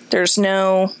streamlined. There's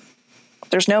no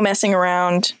messing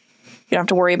around. You don't have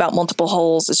to worry about multiple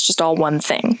holes. It's just all one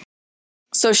thing.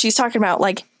 So she's talking about,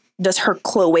 like, does her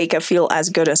cloaca feel as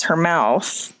good as her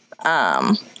mouth?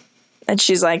 And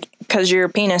she's like, because your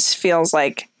penis feels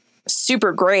like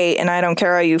super great and I don't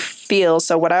care how you feel,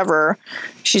 so whatever.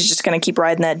 She's just going to keep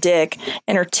riding that dick.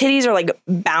 And her titties are like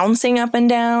bouncing up and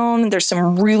down. There's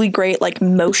some really great like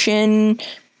motion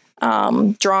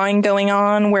drawing going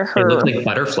on where her... They look like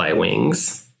butterfly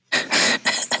wings.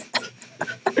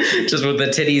 Just with the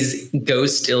titties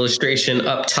ghost illustration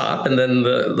up top and then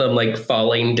them like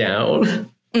falling down.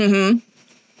 Mm-hmm.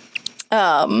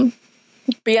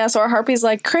 But yeah, so our harpy's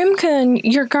like, Crimson,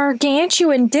 your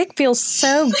gargantuan dick feels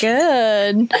so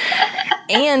good.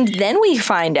 And then we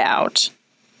find out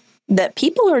that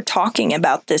people are talking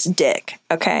about this dick,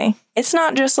 okay? It's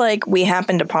not just like we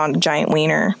happened upon a giant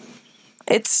wiener.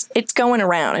 It's going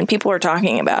around and people are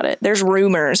talking about it. There's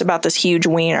rumors about this huge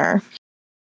wiener.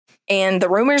 And the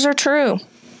rumors are true.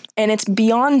 And it's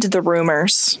beyond the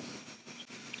rumors.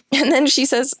 And then she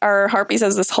says, our harpy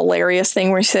says this hilarious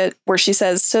thing where she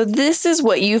says, so this is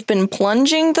what you've been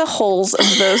plunging the holes of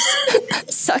those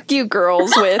suck you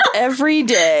girls with every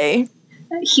day.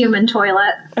 Human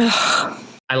toilet.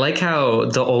 I like how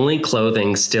the only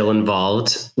clothing still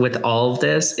involved with all of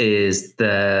this is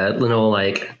the little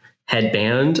like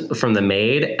headband from the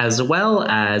maid, as well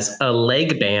as a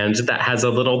leg band that has a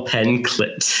little pen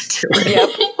clipped to it. Yep.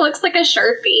 It looks like a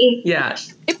Sharpie. Yeah.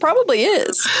 It probably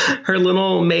is. Her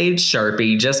little maid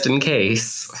Sharpie, just in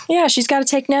case. Yeah, she's got to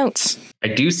take notes. I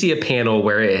do see a panel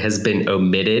where it has been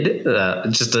omitted,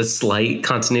 just a slight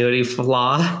continuity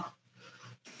flaw.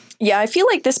 Yeah, I feel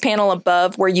like this panel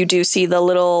above where you do see the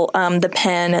little, the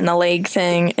pen and the leg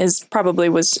thing is probably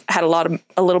had a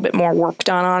little bit more work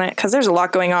done on it, because there's a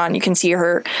lot going on. You can see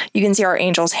our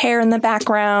angel's hair in the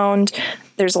background.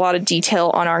 There's a lot of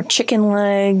detail on our chicken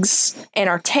legs and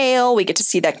our tail. We get to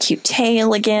see that cute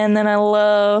tail again that I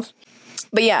love.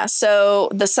 But yeah, so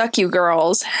the Suck You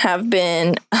girls have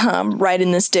been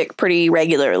riding this dick pretty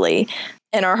regularly.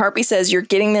 And our harpy says you're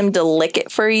getting them to lick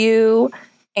it for you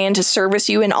and to service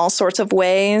you in all sorts of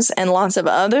ways and lots of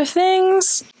other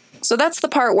things. So that's the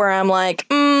part where I'm like,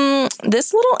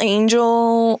 this little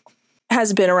angel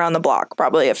has been around the block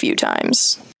probably a few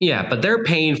times. Yeah, but they're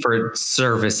paying for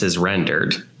services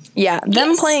rendered. Yeah,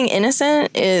 them playing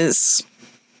innocent is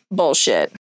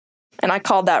bullshit. And I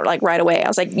called that like right away. I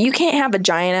was like, you can't have a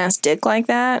giant ass dick like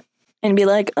that and be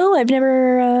like, oh, I've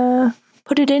never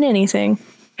put it in anything.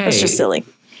 Hey, that's just silly.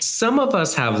 Some of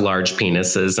us have large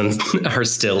penises and are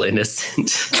still innocent.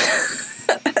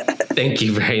 Thank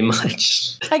you very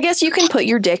much. I guess you can put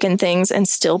your dick in things and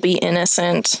still be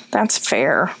innocent. That's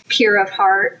fair. Pure of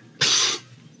heart.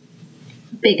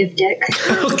 Big of dick.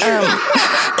 Damn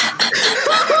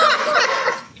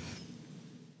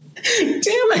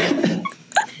it.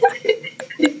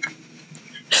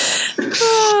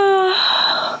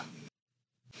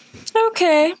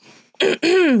 Okay.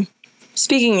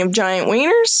 Speaking of giant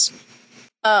wieners,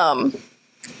 our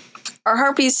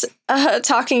harpy's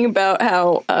talking about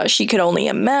how she could only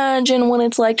imagine what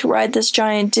it's like to ride this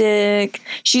giant dick.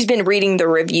 She's been reading the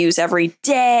reviews every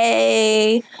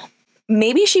day.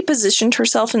 Maybe she positioned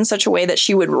herself in such a way that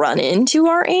she would run into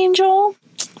our angel.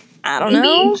 I don't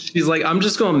know. She's like, I'm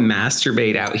just going to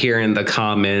masturbate out here in the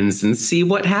commons and see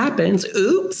what happens.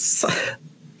 Oops.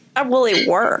 Well, it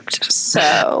worked.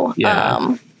 So,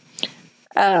 yeah.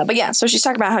 But yeah, so she's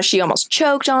talking about how she almost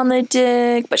choked on the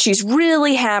dick, but she's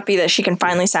really happy that she can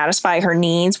finally satisfy her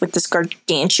needs with this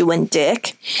gargantuan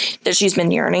dick that she's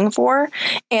been yearning for.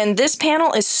 And this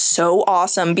panel is so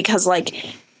awesome because,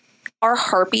 like, our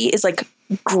harpy is, like,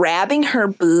 grabbing her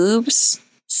boobs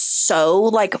so,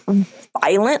 like,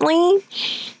 violently.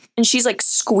 and she's like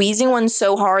squeezing one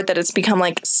so hard that it's become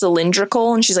like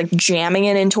cylindrical, and she's like jamming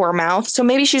it into her mouth. So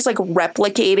maybe she's like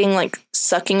replicating, like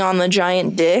sucking on the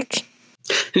giant dick.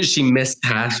 She missed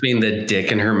having the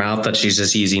dick in her mouth, that she's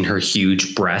just using her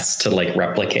huge breasts to like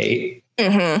replicate.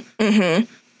 But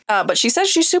she says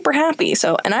she's super happy.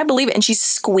 So, and I believe it. And she's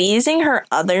squeezing her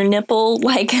other nipple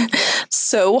like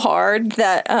so hard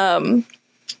that I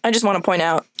just want to point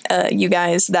out, you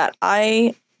guys, that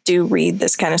I do read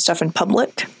this kind of stuff in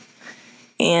public.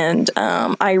 And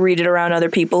I read it around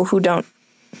other people who don't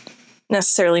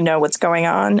necessarily know what's going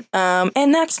on.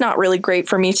 And that's not really great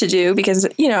for me to do because,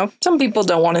 you know, some people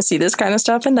don't want to see this kind of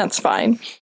stuff, and that's fine.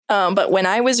 But when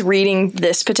I was reading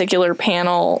this particular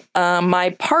panel,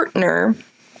 my partner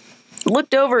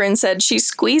looked over and said she's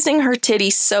squeezing her titty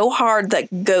so hard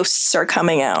that ghosts are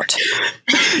coming out.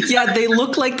 Yeah, they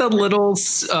look like the little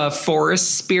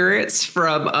forest spirits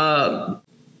from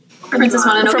Princess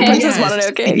Mononoke. From Princess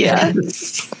Mononoke, yeah.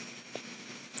 Yes.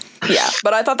 Yeah,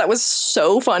 but I thought that was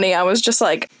so funny. I was just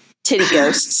like, titty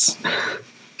ghosts.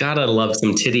 Gotta love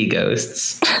some titty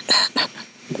ghosts.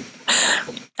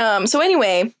 So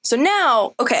anyway, so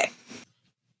now, okay.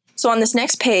 So on this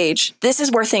next page, this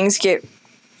is where things get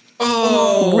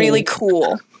really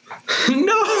cool.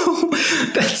 No,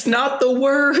 that's not the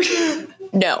word.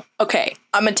 No. Okay.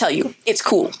 I'm going to tell you. It's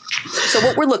cool. So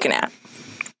what we're looking at,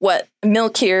 what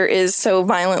Milk here is so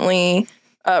violently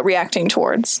reacting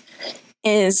towards,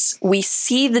 is we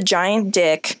see the giant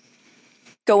dick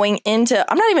going into,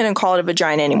 I'm not even going to call it a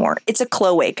vagina anymore. It's a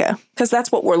cloaca, because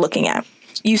that's what we're looking at.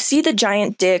 You see the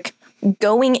giant dick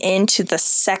going into the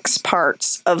sex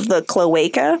parts of the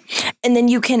cloaca. And then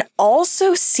you can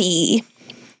also see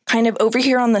kind of over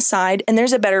here on the side, and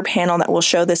there's a better panel that will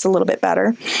show this a little bit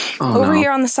better.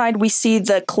 Here on the side, we see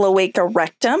the cloaca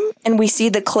rectum, and we see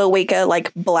the cloaca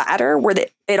like bladder where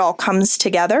it all comes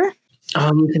together.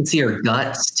 You can see her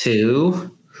guts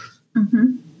too.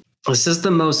 Mm-hmm. This is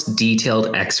the most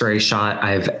detailed X-ray shot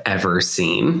I've ever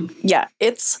seen. Yeah,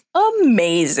 it's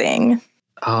amazing.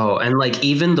 Oh, and like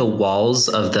even the walls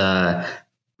of the,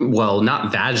 well,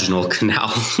 not vaginal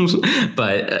canal,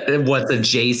 but what's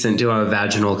adjacent to a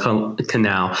vaginal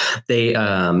canal. They,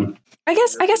 I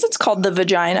guess it's called the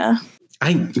vagina.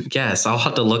 I guess I'll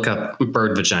have to look up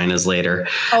bird vaginas later.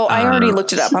 Oh, I already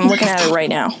looked it up. I'm looking at it right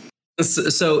now.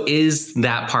 So is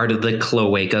that part of the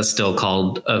cloaca still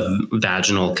called a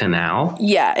vaginal canal?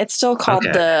 Yeah, it's still called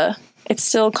the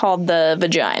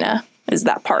vagina. Is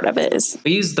that part of it?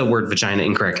 We use the word vagina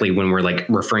incorrectly when we're like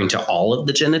referring to all of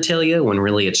the genitalia, when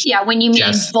really it's when you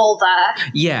mean vulva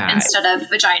instead of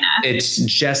vagina. It's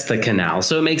just the canal.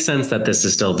 So it makes sense that this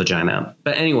is still vagina.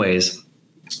 But anyways,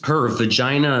 her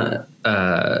vagina,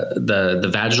 the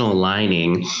vaginal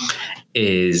lining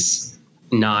is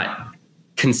not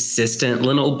consistent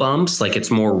little bumps, like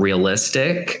it's more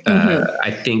realistic.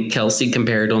 I think Kelsey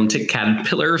compared them to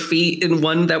caterpillar feet in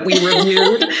one that we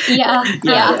reviewed. Yeah.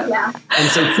 And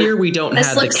so here we don't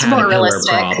have the caterpillar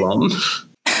problem.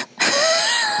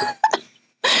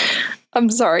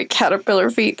 I'm sorry, caterpillar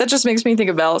feet. That just makes me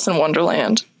think of Alice in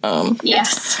Wonderland.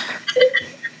 Yes.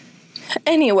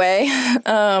 Anyway,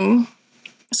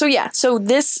 so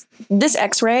this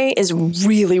X-ray is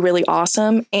really, really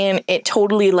awesome, and it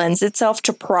totally lends itself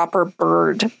to proper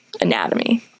bird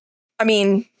anatomy. I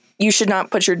mean, you should not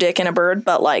put your dick in a bird,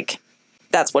 but like,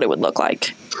 that's what it would look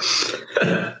like.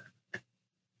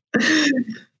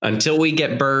 Until we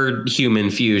get bird-human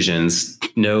fusions,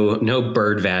 no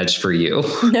bird vag for you.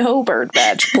 No bird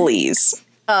vag, please.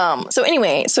 So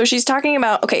anyway, so she's talking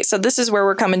about, okay, so this is where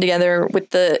we're coming together with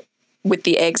the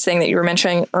eggs thing that you were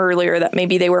mentioning earlier, that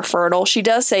maybe they were fertile. She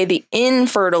does say the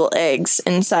infertile eggs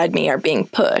inside me are being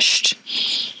pushed.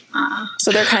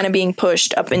 So they're kind of being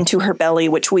pushed up into her belly,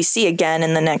 which we see again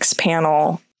in the next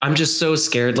panel. I'm just so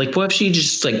scared. Like, what if she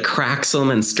just like cracks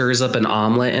them and stirs up an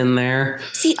omelet in there?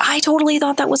 See, I totally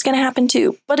thought that was going to happen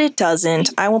too, but it doesn't.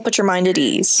 I won't put your mind at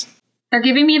ease. They're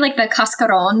giving me like the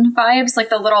cascaron vibes, like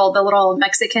the little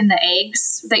Mexican, the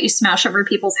eggs that you smash over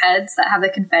people's heads that have the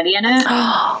confetti in it.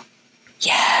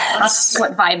 Yes. That's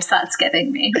what vibes that's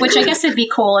giving me. Which I guess it'd be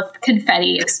cool if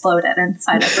confetti exploded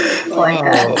inside of it like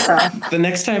that. So. The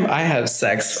next time I have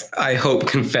sex, I hope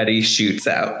confetti shoots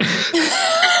out.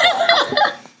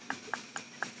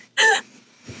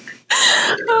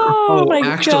 Oh my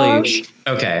gosh.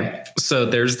 Okay. So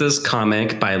there's this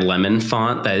comic by Lemon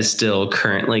Font that is still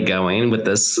currently going with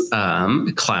this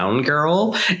clown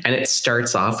girl. And it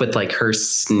starts off with like her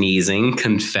sneezing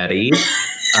confetti.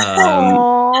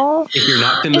 If you're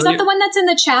not familiar. Is that the one that's in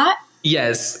the chat?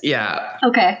 Yes, yeah.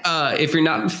 Okay. If you're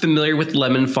not familiar with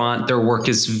Lemon Font, their work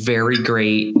is very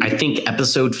great. I think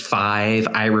episode 5,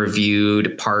 I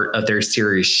reviewed part of their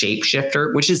series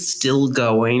Shapeshifter, which is still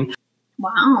going.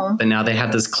 Wow. But now they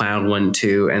have this clown one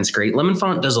too, and it's great. Lemon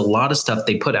Font does a lot of stuff.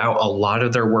 They put out a lot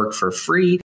of their work for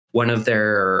free. One of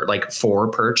their like for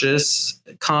purchase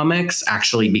comics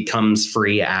actually becomes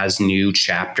free as new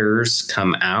chapters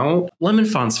come out. Lemon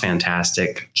Font's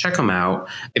fantastic. Check them out.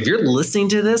 If you're listening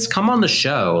to this, come on the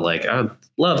show. Like, I'd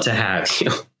love to have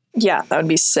you. Yeah, that would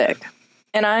be sick.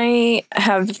 And I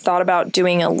have thought about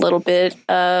doing a little bit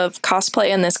of cosplay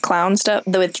in this clown stuff,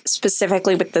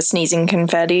 specifically with the sneezing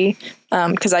confetti,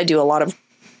 because I do a lot of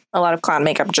clown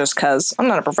makeup just because I'm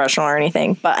not a professional or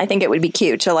anything. But I think it would be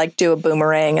cute to like do a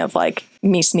boomerang of like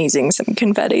me sneezing some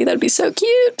confetti. That'd be so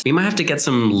cute. We might have to get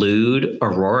some lewd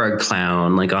Aurora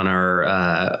clown like on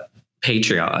our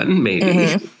Patreon, maybe.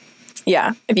 Mm-hmm.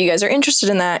 Yeah, if you guys are interested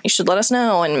in that, you should let us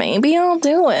know, and maybe I'll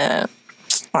do it.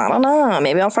 I don't know.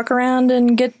 Maybe I'll fuck around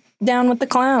and get down with the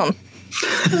clown.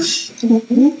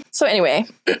 So anyway,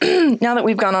 now that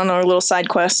we've gone on our little side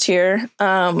quest here,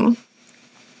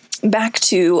 back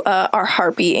to our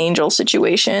harpy angel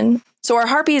situation. So our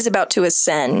harpy is about to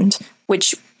ascend,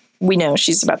 which we know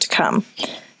she's about to come.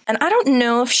 And I don't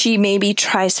know if she maybe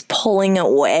tries pulling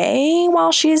away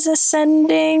while she's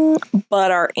ascending,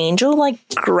 but our angel like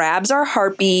grabs our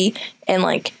harpy and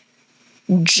like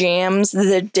jams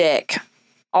the dick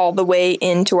all the way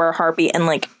into our harpy and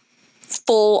like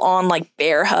full on like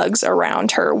bear hugs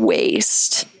around her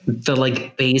waist. The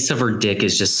like base of her dick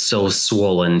is just so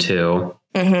swollen too.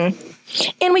 Mm-hmm.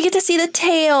 And we get to see the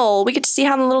tail. We get to see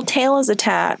how the little tail is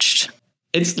attached.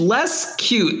 It's less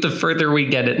cute the further we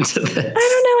get into this. I don't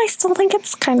know. I still think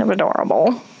it's kind of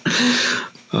adorable.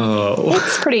 Oh.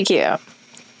 It's pretty cute.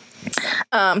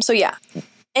 So yeah.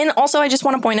 And also I just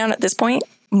want to point out at this point,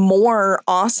 more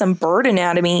awesome bird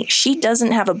anatomy. She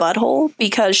doesn't have a butthole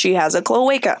because she has a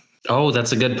cloaca. Oh,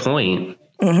 that's a good point.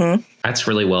 Mm-hmm. That's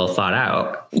really well thought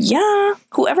out. Yeah.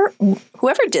 Whoever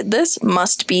did this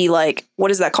must be like,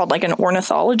 what is that called? Like an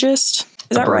ornithologist?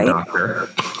 Is that right? Doctor.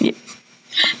 Yeah.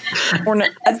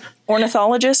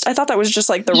 Ornithologist? I thought that was just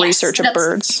like the research of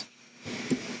birds.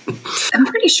 I'm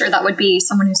pretty sure that would be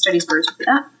someone who studies birds would do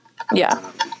that. Yeah.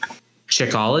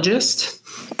 Chickologist?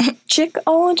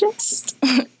 Chickologist?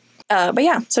 But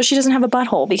yeah, so she doesn't have a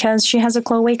butthole because she has a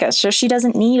cloaca, so she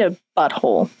doesn't need a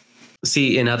butthole.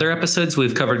 See, in other episodes,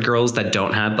 we've covered girls that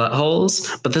don't have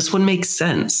buttholes, but this one makes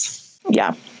sense.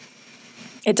 Yeah,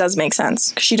 it does make sense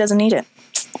because she doesn't need it.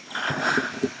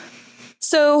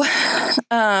 So,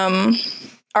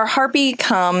 our harpy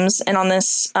comes, and on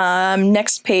this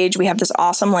next page, we have this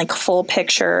awesome, like, full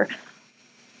picture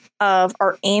of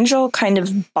our angel kind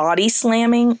of body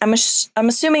slamming. I'm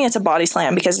assuming it's a body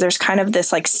slam because there's kind of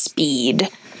this, like, speed.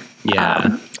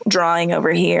 Yeah. Drawing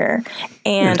over here,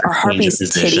 and our harpy's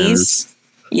titties.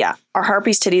 Yeah, our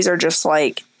harpy's titties are just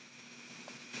like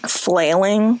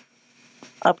flailing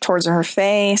up towards her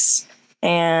face,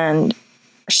 and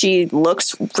she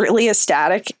looks really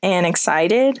ecstatic and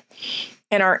excited.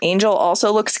 And our angel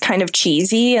also looks kind of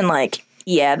cheesy and like,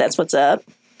 yeah, that's what's up.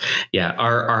 Yeah,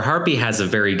 our harpy has a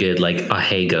very good like a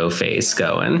hey-go face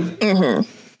going. Mm-hmm.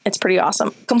 It's pretty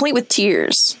awesome, complete with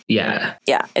tears. Yeah,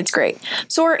 it's great.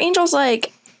 So our angel's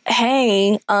like,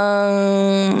 hey,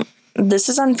 this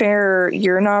is unfair.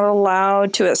 You're not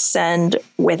allowed to ascend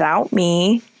without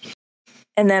me.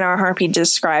 And then our harpy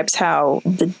describes how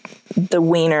the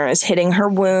wiener is hitting her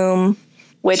womb,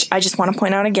 which I just want to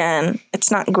point out again, it's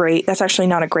not great. That's actually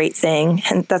not a great thing.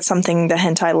 And that's something the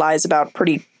hentai lies about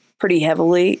pretty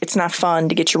heavily. It's not fun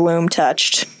to get your womb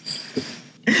touched.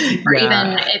 Or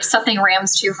even if something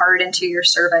rams too hard into your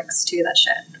cervix too, that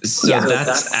shit. So yeah,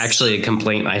 that's actually a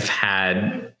complaint I've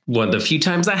had one of the few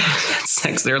times I have had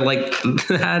sex. They're like,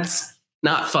 that's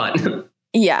not fun.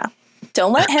 Yeah.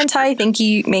 Don't let hentai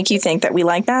make you think that we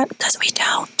like that, because we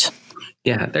don't.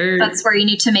 Yeah. That's where you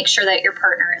need to make sure that your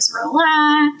partner is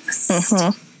relaxed.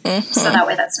 Mm-hmm. Mm-hmm. So that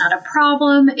way that's not a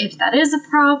problem. If that is a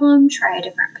problem, try a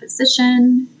different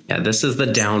position. Yeah, this is the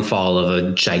downfall of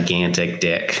a gigantic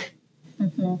dick.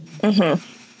 Mm-hmm. Mm-hmm.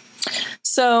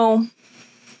 So,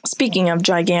 speaking of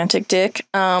gigantic dick,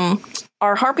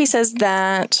 our harpy says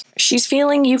that she's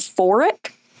feeling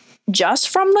euphoric just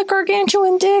from the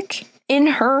gargantuan dick in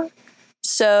her.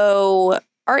 So,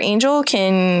 our angel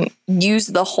can use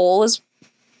the hole as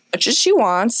much as she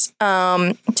wants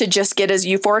to just get as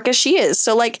euphoric as she is.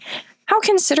 So, like, how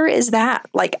considerate is that?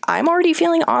 Like, I'm already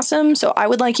feeling awesome, so I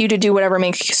would like you to do whatever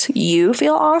makes you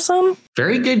feel awesome.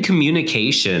 Very good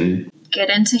communication. Get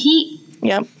into heat.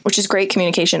 Yep, which is great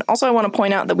communication. Also, I want to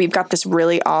point out that we've got this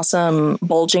really awesome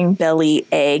bulging belly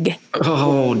egg.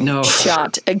 Oh, no.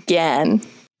 Shot again.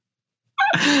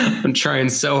 I'm trying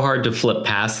so hard to flip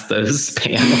past those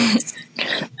panels.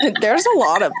 There's a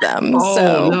lot of them.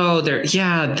 Oh, no.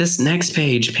 This next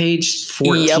page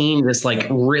 14, just like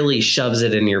really shoves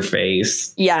it in your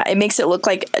face. Yeah, it makes it look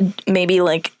like maybe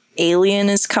like Alien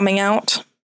is coming out.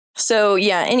 So,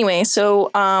 yeah, anyway,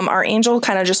 our angel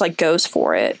kind of just like goes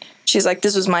for it. She's like,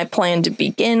 this was my plan to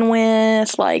begin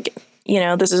with. Like,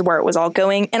 this is where it was all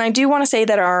going. And I do want to say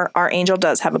that our angel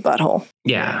does have a butthole.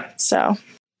 Yeah. So.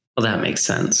 Well, that makes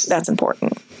sense. That's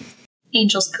important.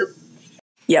 Angels poop.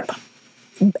 Yep.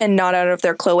 And not out of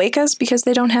their cloacas because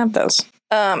they don't have those.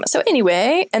 So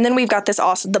anyway, and then we've got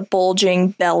the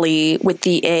bulging belly with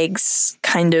the eggs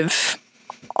kind of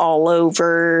all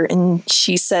over. And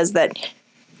she says that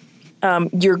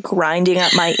you're grinding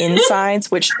up my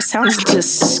insides, which sounds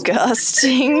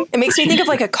disgusting. It makes me think of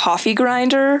like a coffee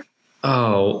grinder.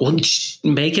 Oh, well,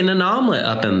 making an omelet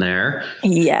up in there.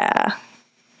 Yeah.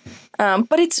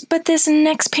 But this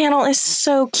next panel is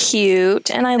so cute,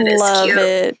 and I love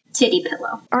it. Titty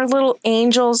pillow. Our little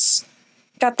angels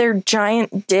got their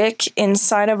giant dick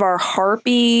inside of our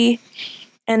harpy,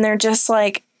 and they're just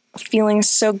like feeling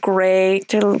so great.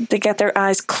 They get their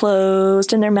eyes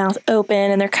closed and their mouth open,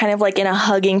 and they're kind of like in a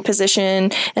hugging position,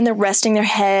 and they're resting their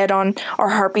head on our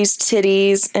harpy's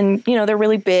titties, and they're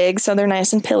really big, so they're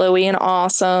nice and pillowy and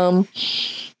awesome,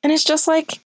 and it's just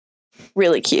like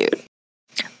really cute.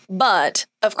 But,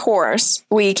 of course,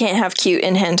 we can't have cute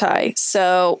in hentai.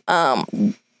 So,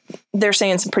 they're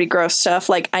saying some pretty gross stuff.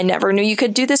 Like, I never knew you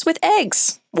could do this with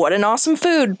eggs. What an awesome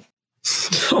food.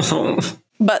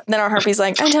 But then our harpy's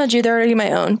like, I told you they're already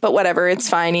my own. But whatever, it's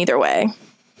fine either way.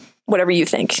 Whatever you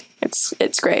think.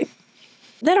 It's great.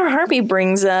 Then our harpy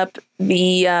brings up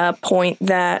the point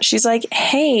that she's like,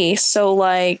 hey, so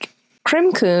like,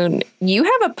 Crimcoon, you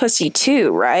have a pussy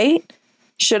too, right?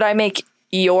 Should I make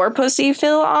your pussy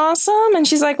feel awesome? And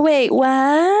she's like, wait,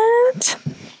 what?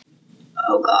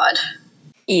 Oh, God.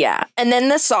 Yeah. And then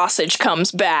the sausage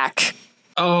comes back.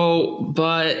 Oh,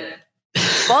 but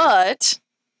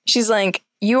she's like,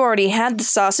 you already had the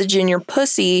sausage in your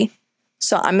pussy,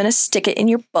 so I'm going to stick it in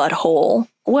your butthole.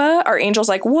 What? Our angel's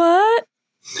like, what?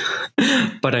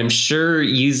 But I'm sure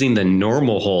using the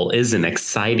normal hole isn't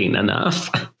exciting enough.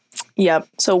 Yep.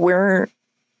 So we're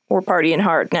partying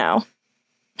hard now.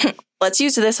 Let's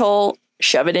use this hole,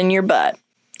 shove it in your butt.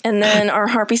 And then our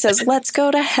harpy says, let's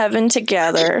go to heaven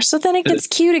together. So then it gets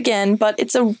cute again, but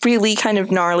it's a really kind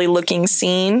of gnarly looking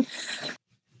scene.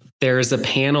 There's a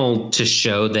panel to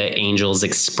show the angel's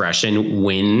expression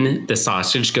when the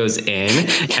sausage goes in.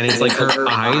 And it's like her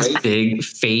eyes big,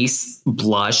 face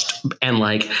blushed, and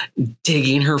like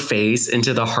digging her face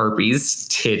into the harpy's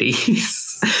titties.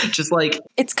 Just like,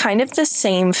 it's kind of the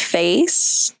same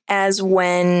face as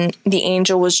when the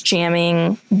angel was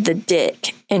jamming the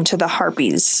dick into the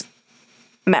harpy's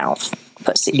mouth.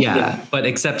 Pussy. Yeah, but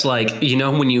except like,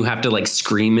 when you have to like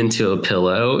scream into a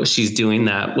pillow, she's doing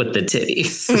that with the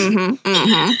titties. Mm-hmm,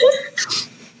 mm-hmm.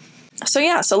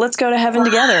 So let's go to heaven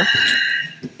together.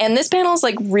 And this panel is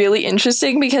like really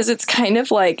interesting because it's kind of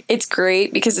like, it's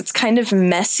great because it's kind of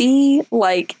messy.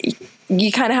 Like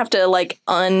you kind of have to like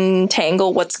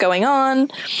untangle what's going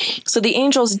on. So the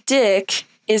angel's dick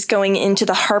is going into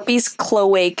the harpy's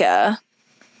cloaca.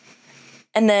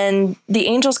 And then the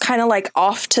angel's kind of like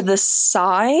off to the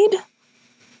side.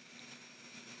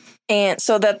 And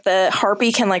so that the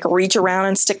harpy can like reach around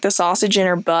and stick the sausage in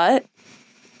her butt.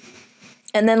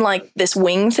 And then like this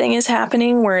wing thing is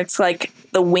happening where it's like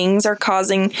the wings are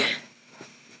causing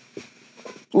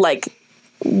like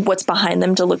what's behind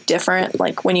them to look different.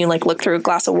 Like when you like look through a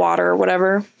glass of water or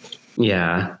whatever.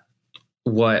 Yeah.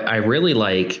 What I really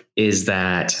like is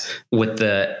that with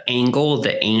the angle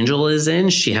the angel is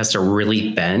in, she has to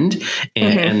really bend.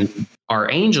 And our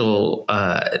angel,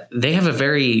 they have a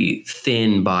very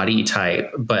thin body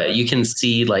type, but you can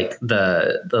see like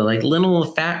the like little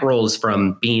fat rolls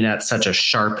from being at such a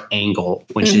sharp angle,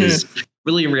 which is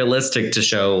really realistic to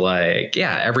show like,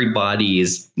 yeah, every body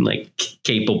is like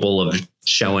capable of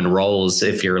showing rolls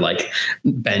if you're like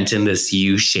bent in this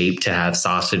U shape to have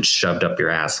sausage shoved up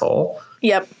your asshole.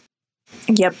 Yep.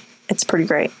 It's pretty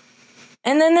great.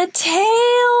 And then the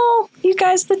tail. You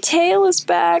guys, the tail is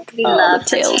back. We love the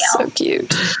tail. Is so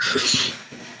cute.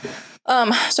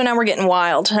 So now we're getting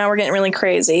wild. Now we're getting really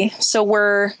crazy. So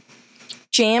we're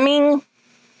jamming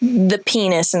the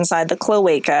penis inside the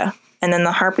cloaca, and then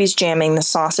the harpy's jamming the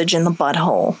sausage in the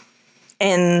butthole.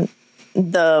 And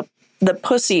the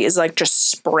pussy is like just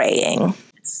spraying.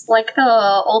 It's It's like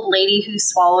the old lady who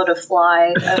swallowed a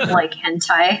fly of like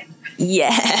hentai.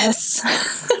 Yes.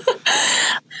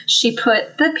 She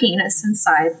put the penis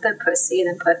inside the pussy,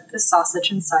 then put the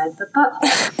sausage inside the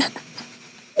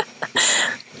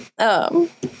butthole.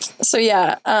 So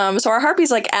yeah, so our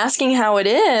harpy's like asking how it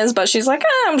is, but she's like,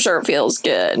 I'm sure it feels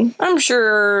good. I'm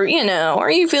sure,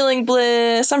 are you feeling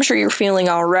bliss? I'm sure you're feeling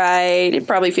all right. It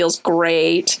probably feels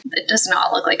great. It does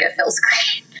not look like it feels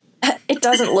great. It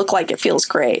doesn't look like it feels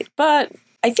great, but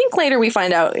I think later we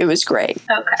find out it was great.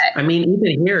 Okay. I mean,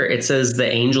 even here it says the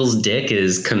angel's dick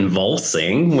is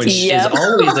convulsing, which Yep. is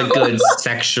always a good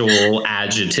sexual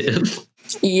adjective.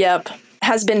 Yep.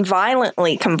 Has been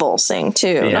violently convulsing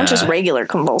too. Yeah. Not just regular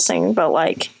convulsing, but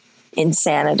like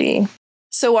insanity.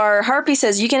 So our harpy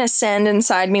says, you can ascend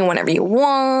inside me whenever you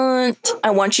want.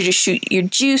 I want you to shoot your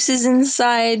juices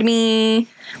inside me.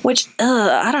 Which,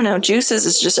 I don't know. Juices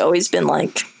has just always been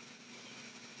like...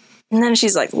 And then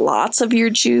she's like, lots of your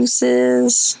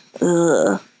juices.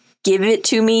 Give it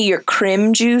to me, your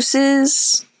crim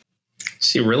juices.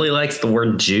 She really likes the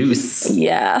word juice.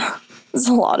 Yeah. There's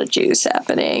a lot of juice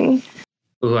happening.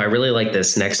 Ooh, I really like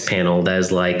this next panel. That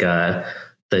is like the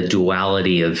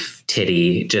duality of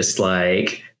titty, just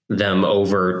like them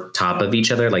over top of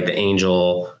each other, like the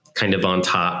angel kind of on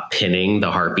top pinning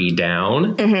the harpy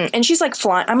down. Mm-hmm. And she's like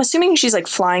flying. I'm assuming she's like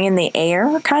flying in the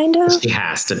air, kind of. She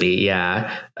has to be,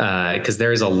 yeah. Because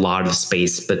there's a lot of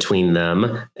space between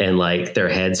them and like their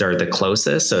heads are the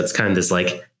closest. So it's kind of this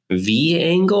like V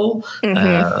angle.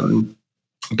 Mm-hmm.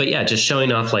 But yeah, just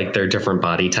showing off like their different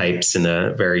body types in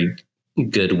a very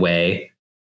good way.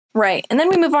 Right. And then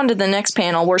we move on to the next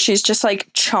panel where she's just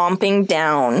like chomping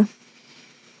down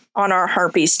on our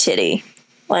harpy's titty.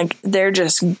 Like they're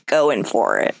just going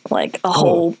for it. Like a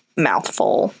whole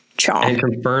mouthful chomp. And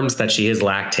confirms that she is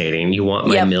lactating. You want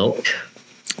my milk?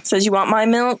 Says, you want my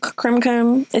milk, Crim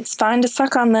Crim? It's fine to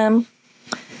suck on them.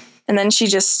 And then she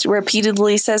just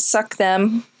repeatedly says, suck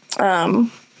them. And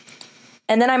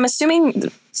then I'm assuming,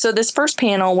 so this first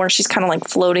panel where she's kind of like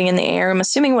floating in the air, I'm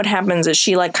assuming what happens is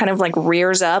she like kind of like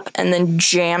rears up and then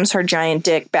jams her giant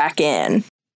dick back in.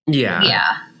 Yeah.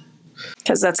 Yeah.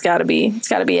 Because it's got to be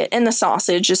it. And the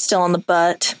sausage is still on the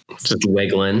butt. Just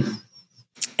wiggling.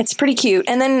 It's pretty cute.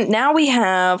 And then now we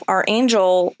have our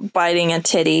angel biting a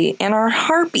titty and our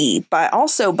harpy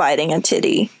also biting a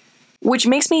titty, which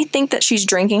makes me think that she's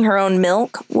drinking her own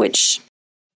milk, which...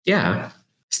 Yeah.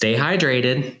 Stay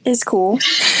hydrated. Is cool.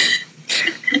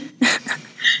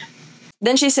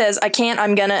 Then she says, I can't,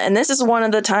 I'm gonna, and this is one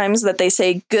of the times that they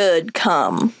say, good,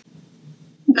 come.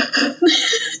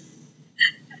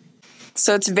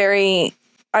 So it's very,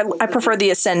 I prefer the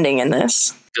ascending in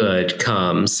this. Good,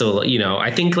 come. So,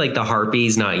 I think like the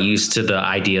harpy's not used to the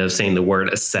idea of saying the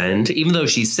word ascend, even though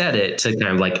she said it to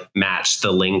kind of like match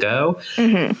the lingo.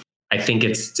 Mm-hmm. I think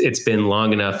it's been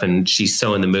long enough and she's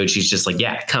so in the mood. She's just like,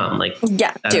 yeah, come. Like,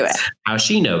 yeah, do it. How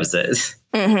she knows it.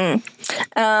 Mm-hmm.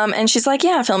 And she's like,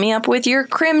 yeah, fill me up with your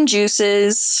crim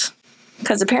juices.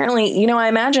 Because apparently, I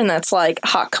imagine that's like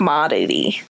hot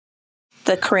commodity.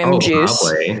 The crim juice.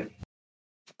 Probably.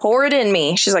 Pour it in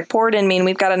me. She's like, pour it in me. And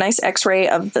we've got a nice x-ray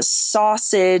of the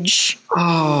sausage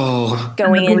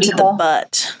going into the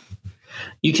butt.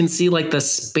 You can see like the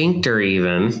sphincter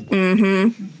even.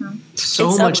 Mm-hmm. So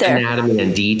it's much anatomy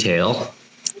and detail.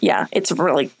 Yeah, it's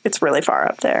really far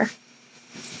up there.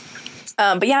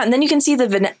 But yeah, and then you can see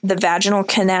the vaginal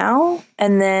canal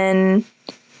and then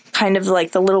kind of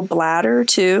like the little bladder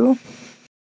too.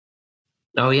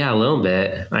 Oh yeah, a little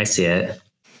bit. I see it.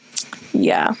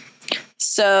 Yeah.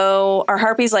 So our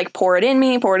harpy's like, pour it in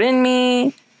me.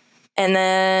 And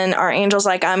then our angel's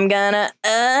like, I'm gonna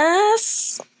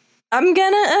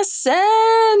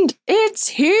ascend. It's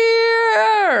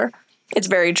here. It's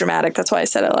very dramatic. That's why I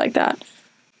said it like that.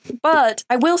 But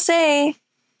I will say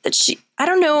that I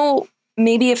don't know,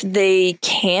 maybe if they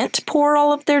can't pour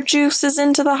all of their juices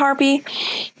into the harpy,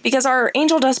 because our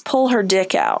angel does pull her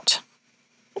dick out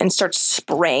and starts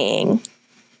spraying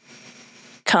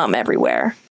cum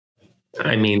everywhere.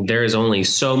 I mean, there's only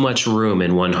so much room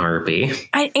in one harpy.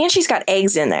 And she's got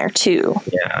eggs in there too.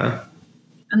 Yeah.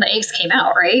 And the eggs came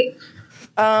out, right?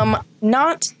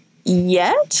 Not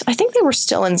yet. I think they were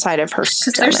still inside of her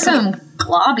stomach. Because there's some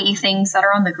globby things that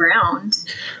are on the ground.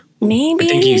 Maybe. I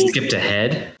think you skipped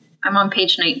ahead. I'm on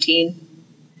page 19.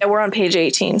 Yeah, we're on page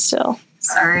 18 still.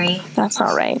 Sorry. That's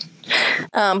all right.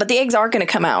 But the eggs are going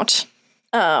to come out.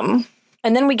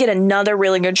 And then we get another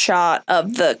really good shot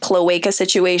of the cloaca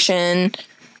situation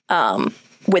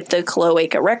with the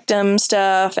cloaca rectum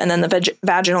stuff, and then the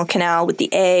vaginal canal with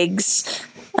the eggs,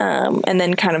 and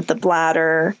then kind of the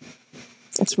bladder.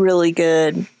 It's really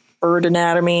good bird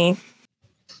anatomy.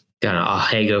 Got an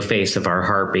Ahego face of our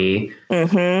harpy.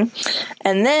 And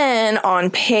then on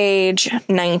page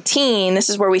 19, this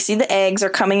is where we see the eggs are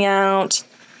coming out.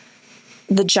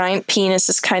 The giant penis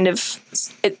is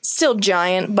it's still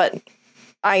giant, but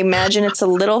I imagine it's a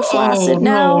little flaccid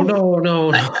now.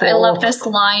 No. I love this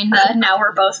line that now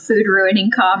we're both food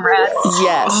ruining comrades.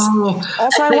 Yes.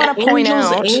 Also, I want to point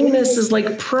out, anus is like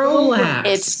prolapsed.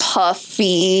 it's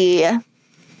puffy.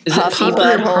 Is puffy it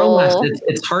puffy or butthole. prolapsed?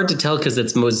 It's hard to tell because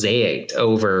it's mosaicked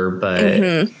over,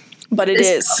 but But it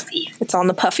is. Puffy. It's on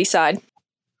the puffy side.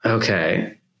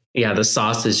 okay. Yeah, the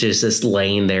sausage is just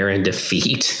laying there in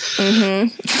defeat.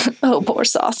 Oh, poor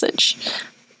sausage.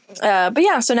 But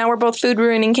yeah, so now we're both food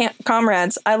ruining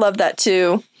comrades. I love that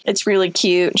too. It's really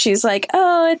cute. She's like,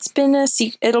 oh,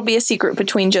 it'll be a secret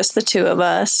between just the two of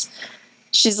us.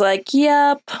 She's like,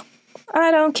 yep,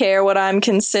 I don't care what I'm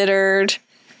considered.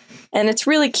 And it's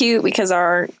really cute because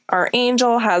our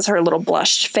angel has her little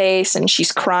blushed face and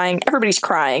she's crying. Everybody's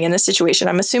crying in this situation.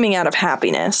 I'm assuming out of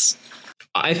happiness.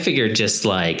 I figured just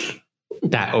like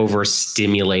that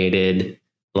overstimulated,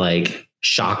 like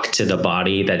shock to the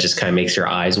body that just kind of makes your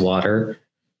eyes water.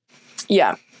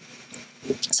 Yeah.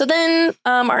 So then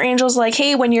our angel's like,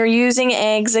 hey, when you're using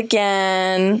eggs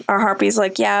again, our harpy's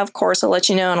like, yeah, of course, I'll let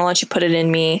you know and I'll let you put it in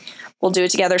me. We'll do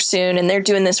it together soon. And they're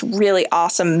doing this really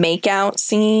awesome makeout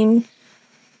scene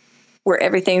where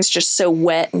everything's just so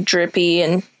wet and drippy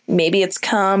and maybe it's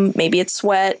cum, maybe it's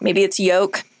sweat, maybe it's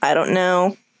yolk. I don't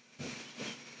know.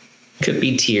 Could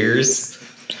be tears.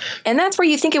 And that's where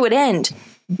you think it would end,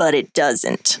 but it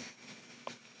doesn't.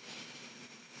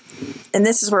 And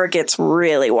this is where it gets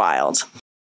really wild.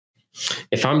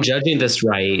 If I'm judging this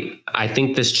right, I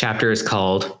think this chapter is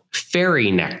called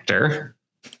Fairy Nectar.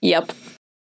 Yep.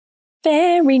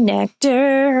 Fairy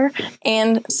nectar.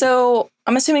 And so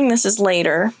I'm assuming this is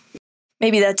later.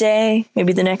 Maybe that day,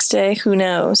 maybe the next day, who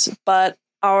knows? But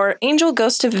our angel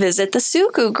goes to visit the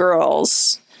Suku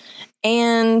girls.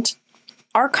 And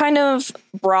our kind of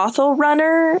brothel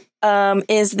runner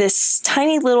is this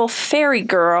tiny little fairy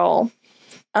girl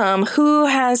who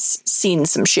has seen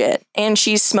some shit. And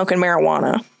she's smoking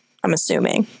marijuana, I'm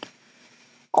assuming.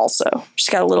 Also, she's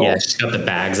got a little... Yeah, she's got the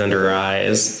bags under her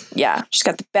eyes. Yeah, she's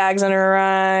got the bags under her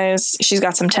eyes. She's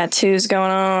got some tattoos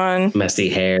going on. Messy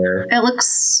hair. It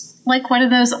looks like one of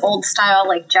those old style,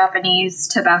 like Japanese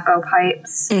tobacco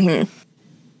pipes.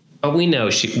 But we know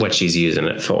what she's using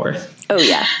it for. Oh,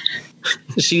 yeah.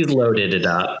 She's loaded it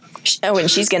up. Oh, and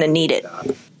she's going to need it.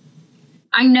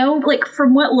 I know, like,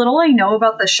 from what little I know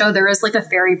about the show, there is like a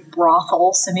fairy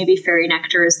brothel, so maybe Fairy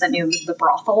Nectar is the name of the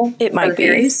brothel. It might be.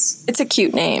 Fairies. It's a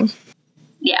cute name.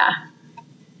 Yeah.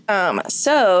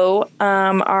 So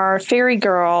our fairy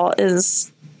girl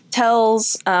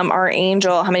tells our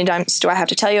angel, how many times do I have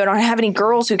to tell you? I don't have any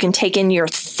girls who can take in your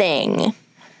thing.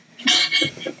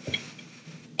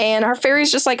 And our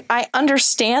fairy's just like, I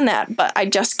understand that, but I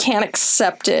just can't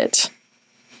accept it.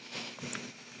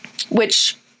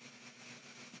 Which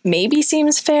maybe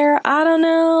seems fair. I don't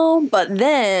know. But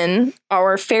then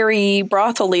our fairy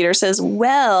brothel leader says,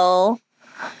 well,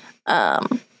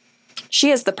 she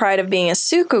has the pride of being a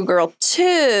Suku girl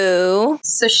too.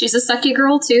 So she's a sucky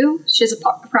girl too? She's a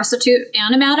prostitute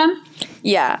and a madam?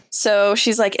 Yeah. So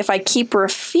she's like, if I keep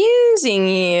refusing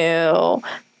you,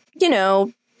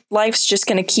 life's just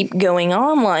going to keep going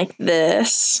on like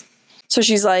this. So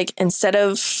she's like, instead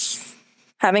of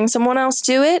having someone else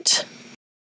do it,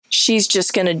 she's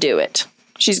just going to do it.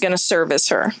 She's going to service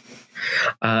her.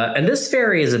 And this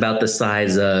fairy is about the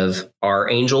size of our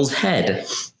angel's head.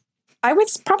 I would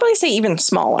probably say even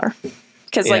smaller.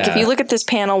 Because, if you look at this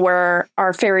panel where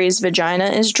our fairy's vagina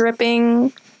is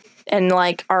dripping and,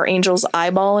 our angel's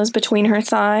eyeball is between her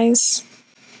thighs,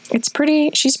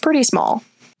 she's pretty small.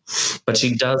 But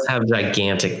she does have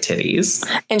gigantic titties.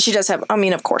 And she does have,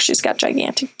 of course she's got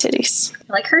gigantic titties.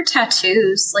 I like her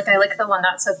tattoos. I like the one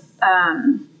that's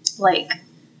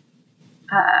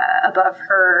above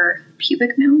her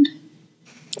pubic mound.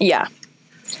 Yeah.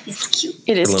 It's cute.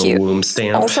 It is a little cute. womb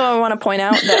stamp. Also, I want to point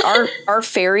out that our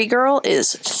fairy girl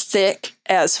is thick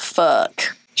as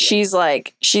fuck. She's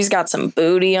got some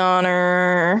booty on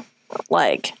her.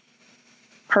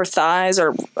 Her thighs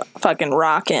are fucking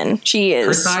rocking. She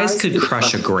is. Her thighs could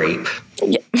crush a grape.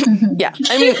 Yeah. Yeah.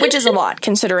 Which is a lot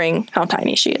considering how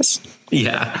tiny she is.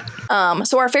 Yeah.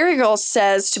 So our fairy girl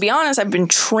says, to be honest, I've been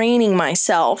training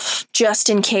myself just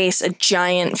in case a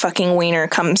giant fucking wiener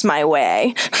comes my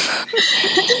way.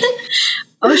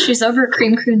 Oh, she's over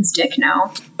Cream Coon's dick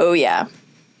now. Oh, yeah.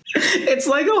 It's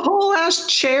like a whole ass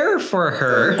chair for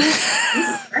her.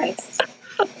 Christ.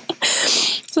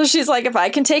 So she's like, if I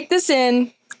can take this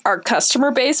in, our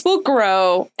customer base will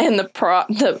grow and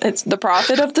it's the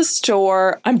profit of the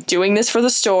store. I'm doing this for the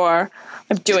store.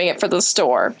 I'm doing it for the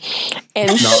store.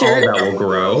 And Not all that will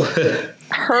grow.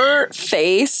 her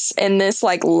face in this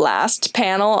like last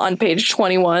panel on page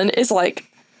 21 is like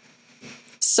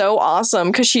so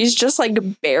awesome because she's just like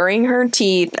baring her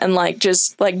teeth and like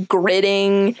just like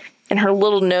gritting, and her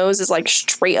little nose is like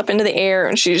straight up into the air,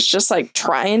 and she's just like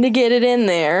trying to get it in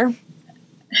there.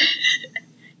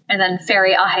 And then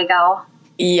Fairy Ahegao.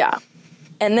 Yeah.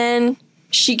 And then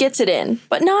she gets it in,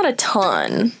 but not a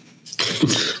ton.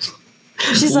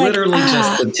 She's literally like,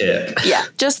 just the tip. Yeah,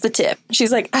 just the tip.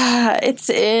 She's like, it's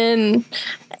in.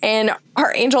 And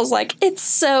our angel's like, it's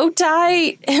so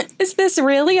tight. Is this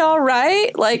really all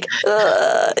right? Like,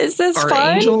 is this our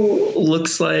fine? Angel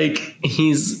looks like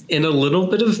he's in a little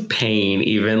bit of pain,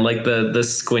 even like the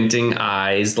squinting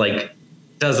eyes, like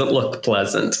doesn't look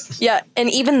pleasant. Yeah,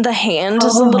 and even the hand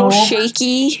is a little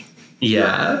shaky.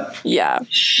 Yeah. Yeah.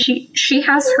 She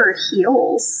has her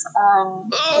heels.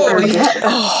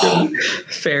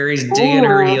 Fairy's digging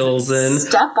her heels in.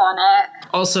 Step on it.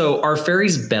 Also, our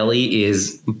fairy's belly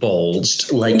is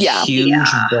bulged, like huge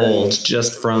bulge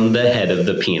just from the head of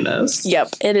the penis.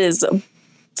 Yep, it is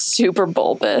super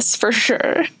bulbous for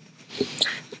sure.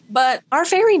 But our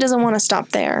fairy doesn't want to stop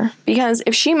there, because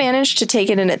if she managed to take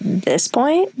it in at this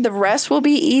point, the rest will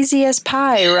be easy as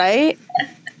pie, right?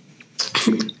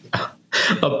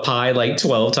 A pie like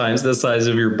 12 times the size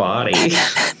of your body.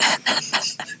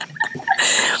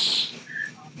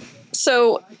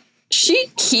 So she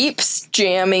keeps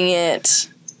jamming it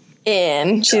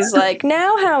in. She's like,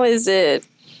 now how is it?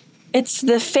 It's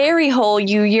the fairy hole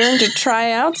you yearn to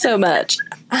try out so much.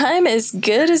 I'm as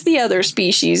good as the other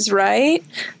species, right?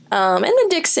 And the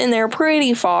dick's in there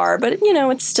pretty far, but, you know,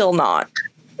 it's still not.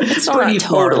 It's still not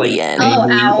totally far, like, in.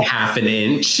 maybe half an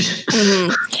inch.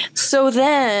 Mm-hmm. So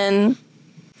then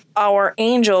our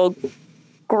angel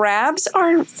grabs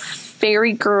our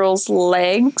fairy girl's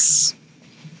legs,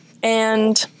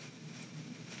 and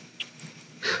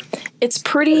it's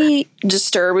pretty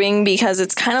disturbing because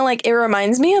it's kind of like, it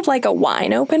reminds me of like a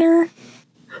wine opener.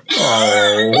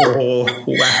 Oh,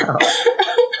 wow.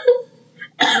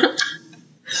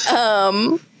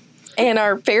 And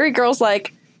our fairy girl's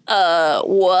like,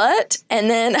 what? And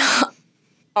then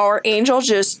our angel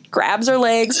just grabs her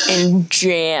legs and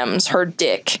jams her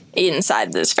dick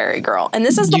inside this fairy girl. And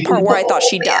this is the part where I thought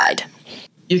she died.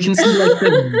 You can see like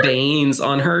the veins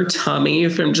on her tummy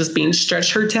from just being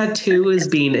stretched. Her tattoo is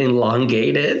being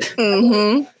elongated.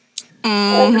 Mm-hmm.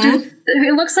 Mm-hmm.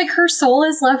 It looks like her soul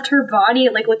has left her body.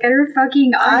 Like, look at her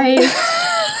fucking eyes.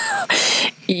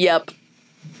 Yep.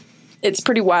 It's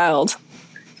pretty wild.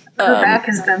 Her back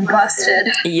has been busted.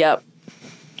 Yep.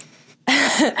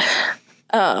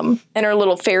 And her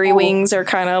little fairy wings are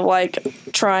kind of like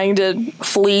trying to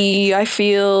flee, I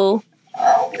feel.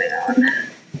 Oh, man.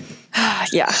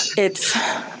 Yeah, it's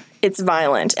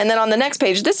violent. And then on the next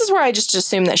page, this is where I just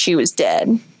assumed that she was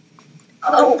dead.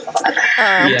 Oh,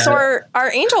 fuck. So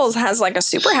our angels has like a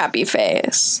super happy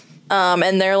face.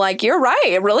 And they're like, you're right.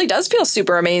 It really does feel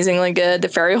super amazingly good. The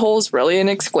fairy hole is really an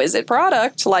exquisite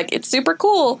product. Like, it's super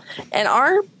cool. And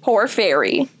our poor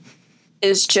fairy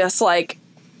is just like,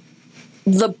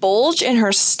 the bulge in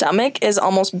her stomach is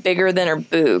almost bigger than her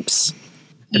boobs.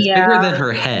 It's bigger than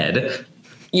her head.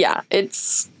 Yeah,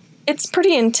 it's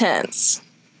pretty intense.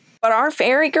 But our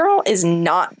fairy girl is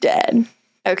not dead.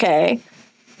 Okay.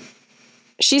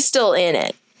 She's still in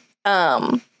it.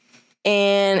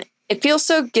 And it feels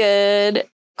so good.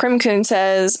 Crim-kun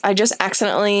says, I just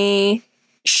accidentally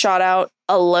shot out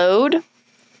a load.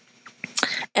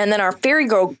 And then our fairy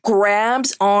girl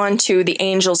grabs onto the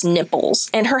angel's nipples.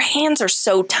 And her hands are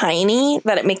so tiny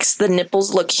that it makes the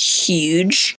nipples look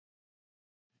huge.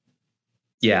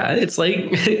 Yeah, it's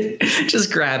like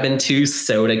just grabbing 2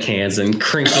 soda cans and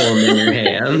crinkle them in your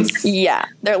hands. Yeah,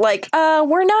 they're like,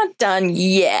 we're not done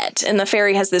yet. And the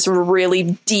fairy has this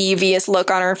really devious look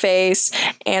on her face.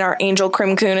 And our angel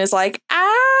Crim-kun is like,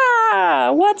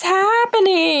 what's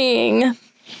happening?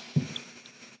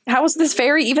 How is this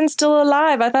fairy even still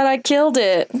alive? I thought I killed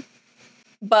it.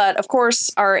 But of course,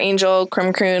 our angel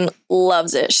Crim-kun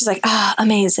loves it. She's like,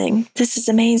 amazing. This is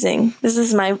amazing. This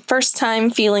is my first time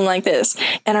feeling like this.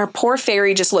 And our poor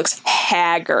fairy just looks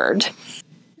haggard.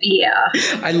 Yeah.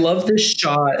 I love this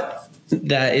shot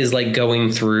that is like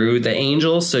going through the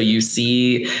angel. So you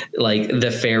see like the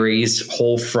fairy's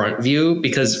whole front view,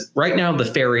 because right now the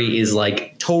fairy is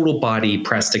like total body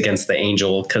pressed against the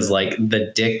angel because like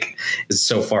the dick is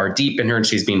so far deep in her and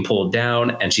she's being pulled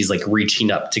down and she's like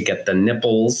reaching up to get the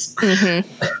nipples.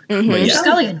 Mm-hmm. Mm-hmm. But She's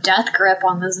got like a death grip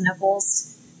on those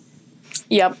nipples.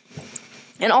 Yep.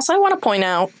 And also I want to point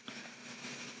out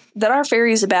that our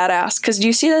fairy is a badass, because do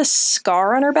you see this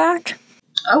scar on her back?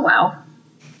 Oh, wow.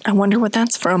 I wonder what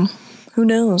that's from. Who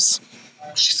knows?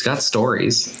 She's got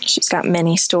stories. She's got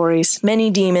many stories, many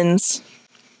demons.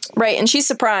 Right, and she's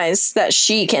surprised that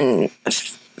she can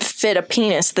fit a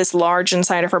penis this large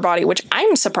inside of her body, which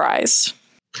I'm surprised.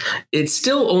 It's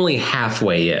still only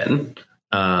halfway in.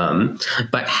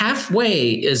 But halfway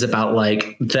is about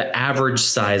like the average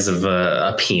size of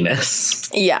a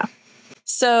penis. Yeah.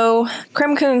 So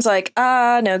Crimcoon's like,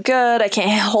 no good. I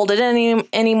can't hold it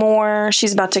anymore.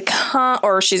 She's about to come,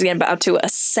 or she's about to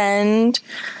ascend.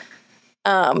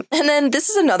 And then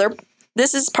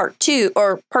this is part 2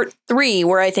 or part 3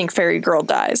 where I think Fairy Girl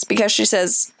dies, because she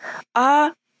says,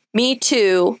 me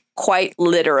too, quite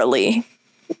literally,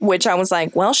 which I was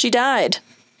like, well, she died.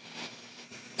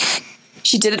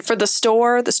 She did it for the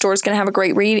store. The store's going to have a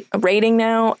great rating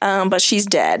now, but she's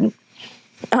dead.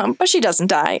 But she doesn't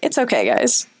die. It's okay,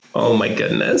 guys. Oh my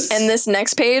goodness. And this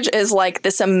next page is like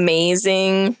this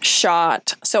amazing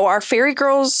shot. So our Fairy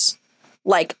Girl's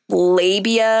like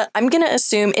labia, I'm going to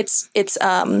assume it's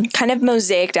kind of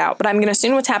mosaicked out, but I'm going to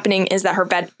assume what's happening is that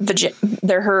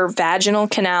her vaginal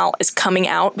canal is coming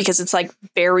out because it's like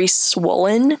very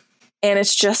swollen, and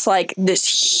it's just like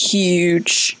this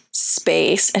huge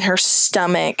space, and her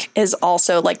stomach is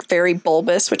also like very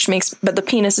bulbous, but the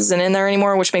penis isn't in there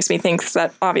anymore, which makes me think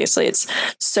that obviously it's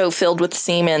so filled with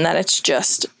semen that it's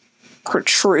just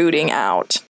protruding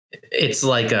out. It's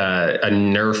like a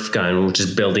Nerf gun, which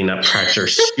is building up pressure,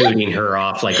 shooting her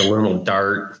off like a little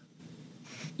dart.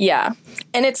 Yeah.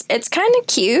 And it's kind of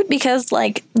cute because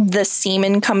like the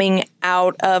semen coming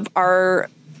out of our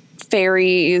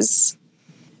fairy's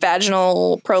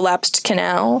vaginal prolapsed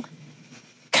canal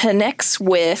connects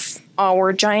with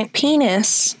our giant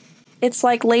penis. It's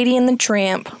like Lady and the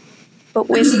Tramp, but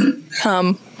with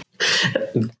cum.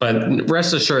 But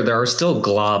rest assured, there are still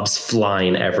globs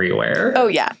flying everywhere. Oh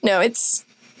yeah, no, it's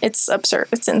absurd.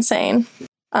 It's insane.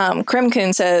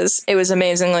 Crimcoon says it was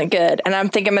amazingly good, and I'm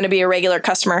thinking I'm going to be a regular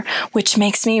customer, which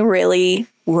makes me really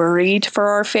worried for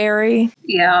our fairy.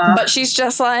 Yeah, but she's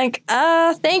just like,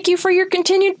 thank you for your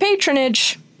continued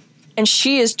patronage, and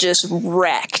she is just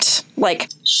wrecked. Like,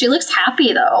 she looks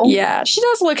happy though. Yeah, she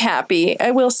does look happy.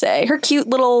 I will say her cute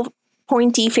little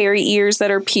pointy fairy ears that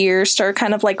are pierced are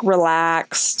kind of like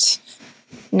relaxed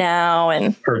now,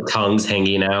 and her tongue's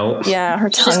hanging out. Yeah, her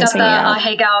tongue's hanging out.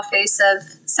 She's got the Ahegao face of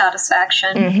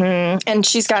satisfaction. Mm-hmm. And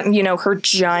she's got, her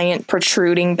giant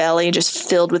protruding belly just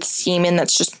filled with semen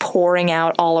that's just pouring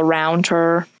out all around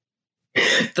her.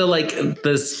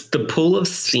 The pool of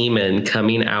semen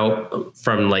coming out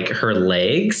from like her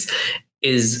legs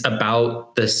is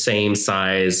about the same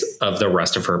size of the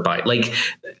rest of her body. Like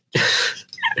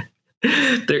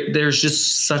there's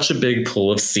just such a big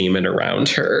pool of semen around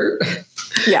her.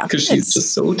 Yeah. Because she's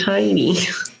just so tiny.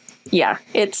 Yeah,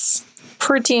 it's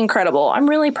pretty incredible. I'm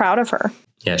really proud of her.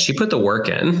 Yeah, she put the work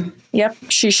in. Yep,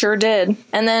 she sure did.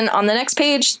 And then on the next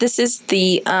page, this is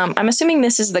the, I'm assuming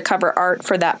this is the cover art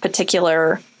for that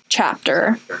particular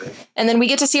chapter. And then we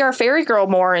get to see our fairy girl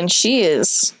more, and she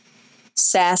is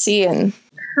sassy. And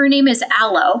her name is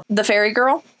Aloe. The fairy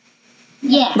girl?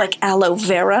 Yeah. Like aloe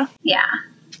vera? Yeah.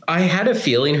 I had a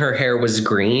feeling her hair was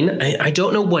green. I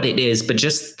don't know what it is, but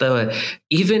just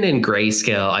even in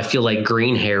grayscale, I feel like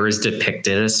green hair is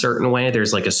depicted a certain way.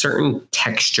 There's like a certain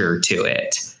texture to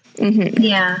it. Mm-hmm.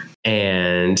 Yeah.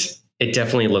 And it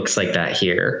definitely looks like that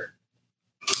here.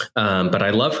 But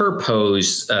I love her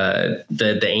pose.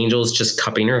 The angel's just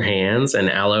cupping her hands, and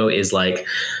Aloe is like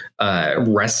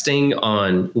resting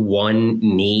on one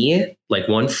knee, like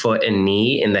one foot and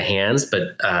knee in the hands,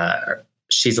 but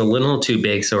she's a little too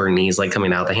big, so her knee's like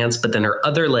coming out the hands, but then her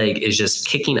other leg is just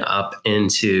kicking up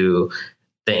into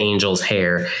the angel's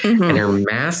hair. Mm-hmm. And her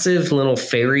massive little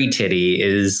fairy titty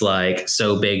is like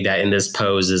so big that in this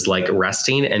pose is like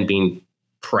resting and being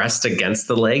pressed against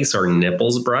the leg, so her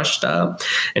nipples brushed up,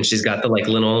 and she's got the like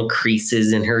little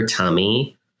creases in her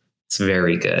tummy. It's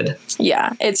very good.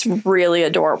 Yeah, it's really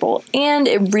adorable, and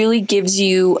it really gives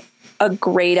you a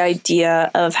great idea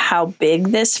of how big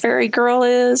this fairy girl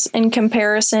is in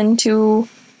comparison to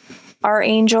our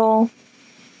angel,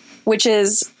 which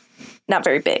is not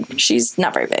very big. She's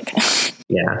not very big.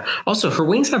 Yeah. Also, her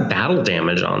wings have battle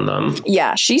damage on them.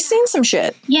 Yeah, she's seen some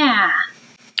shit. Yeah.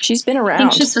 She's been around. I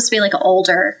think she's supposed to be like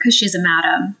older because she's a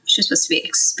madam. She's supposed to be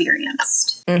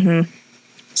experienced. Mm-hmm.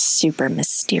 Super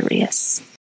mysterious.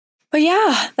 But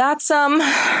yeah, that's it.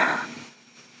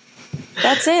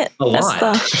 That's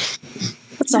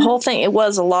the whole thing. It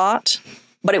was a lot,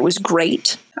 but it was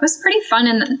great. It was pretty fun,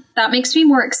 and that makes me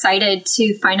more excited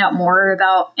to find out more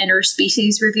about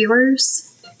interspecies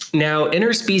reviewers. Now,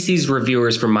 Interspecies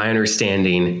Reviewers, from my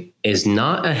understanding, is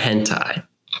not a hentai.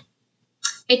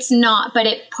 It's not, but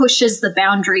it pushes the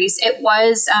boundaries. It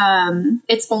was,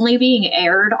 it's only being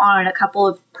aired on a couple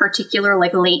of particular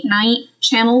like late night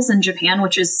channels in Japan,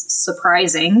 which is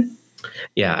surprising.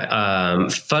 Yeah.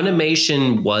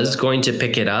 Funimation was going to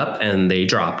pick it up and they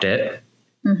dropped it.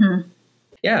 Mm-hmm.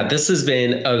 Yeah, this has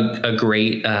been a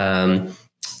great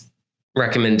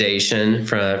recommendation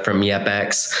from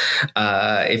Yepex.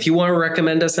 If you want to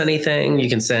recommend us anything, you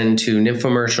can send to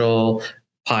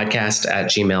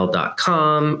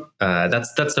nymphomercialpodcast@gmail.com.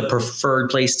 That's the preferred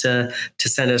place to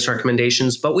send us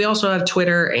recommendations. But we also have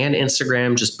Twitter and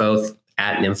Instagram, just both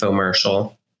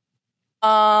 @nymphomercial.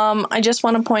 I just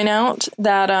want to point out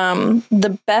that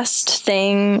the best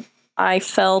thing I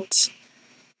felt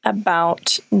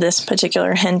about this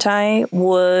particular hentai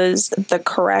was the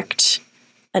correct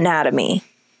anatomy.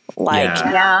 Like,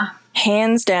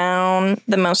 hands down,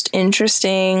 the most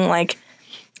interesting. Like,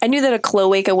 I knew that a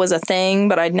cloaca was a thing,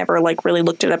 but I'd never like really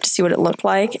looked it up to see what it looked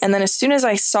like. And then as soon as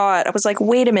I saw it, I was like,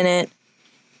 wait a minute.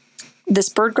 This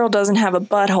bird girl doesn't have a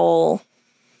butthole.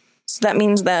 So that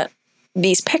means that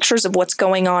these pictures of what's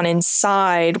going on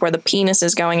inside, where the penis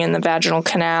is going in the vaginal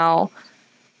canal,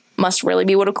 must really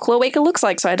be what a cloaca looks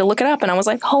like. So I had to look it up, and I was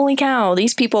like, holy cow,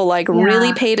 these people like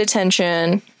really paid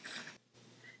attention.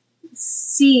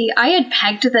 See, I had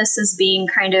pegged this as being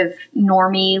kind of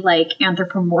normie, like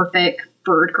anthropomorphic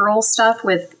bird girl stuff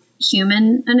with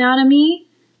human anatomy.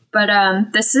 But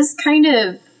this is kind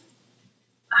of,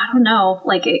 I don't know,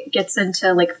 like it gets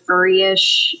into like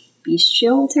furry-ish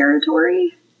bestial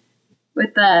territory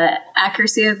with the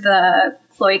accuracy of the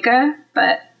cloaca,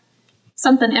 but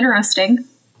something interesting.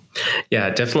 Yeah,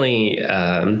 definitely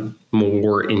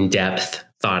more in-depth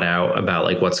thought out about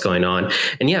like what's going on.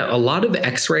 And yeah, a lot of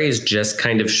x-rays just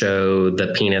kind of show the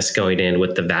penis going in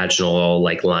with the vaginal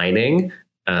like lining,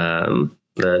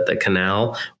 the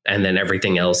canal, and then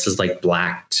everything else is like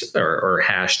blacked or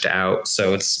hashed out.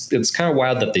 So it's kind of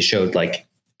wild that they showed like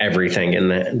everything in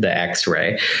the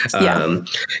x-ray.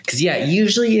 Because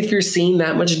usually if you're seeing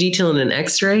that much detail in an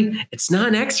x-ray, it's not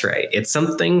an x-ray, it's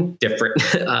something different.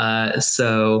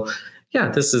 So yeah,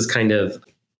 this is kind of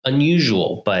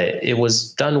unusual, but it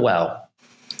was done well.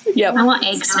 Yep. I want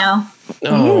eggs now.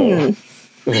 Oh.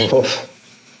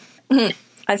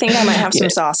 I think I might have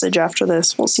some sausage after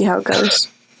this. We'll see how it goes.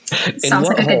 Sounds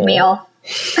like a good meal.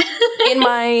 In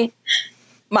my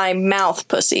mouth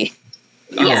pussy.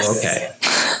 Yes. Oh, okay.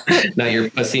 Not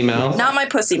your pussy mouth? Not my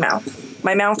pussy mouth.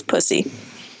 My mouth pussy.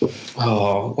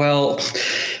 Oh, well,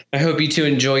 I hope you two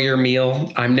enjoy your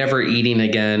meal. I'm never eating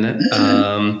again.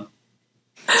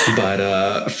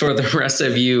 But for the rest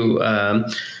of you,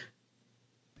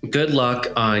 good luck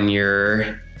on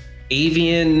your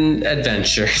avian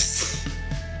adventures.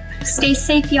 Stay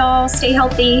safe, y'all. Stay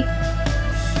healthy.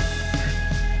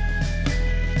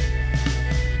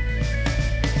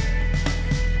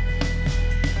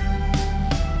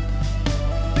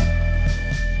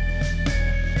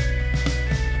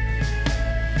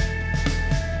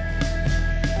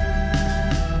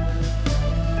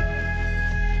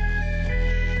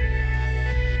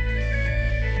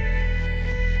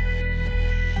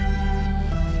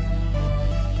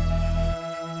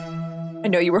 I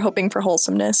know you were hoping for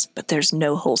wholesomeness, but there's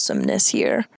no wholesomeness here.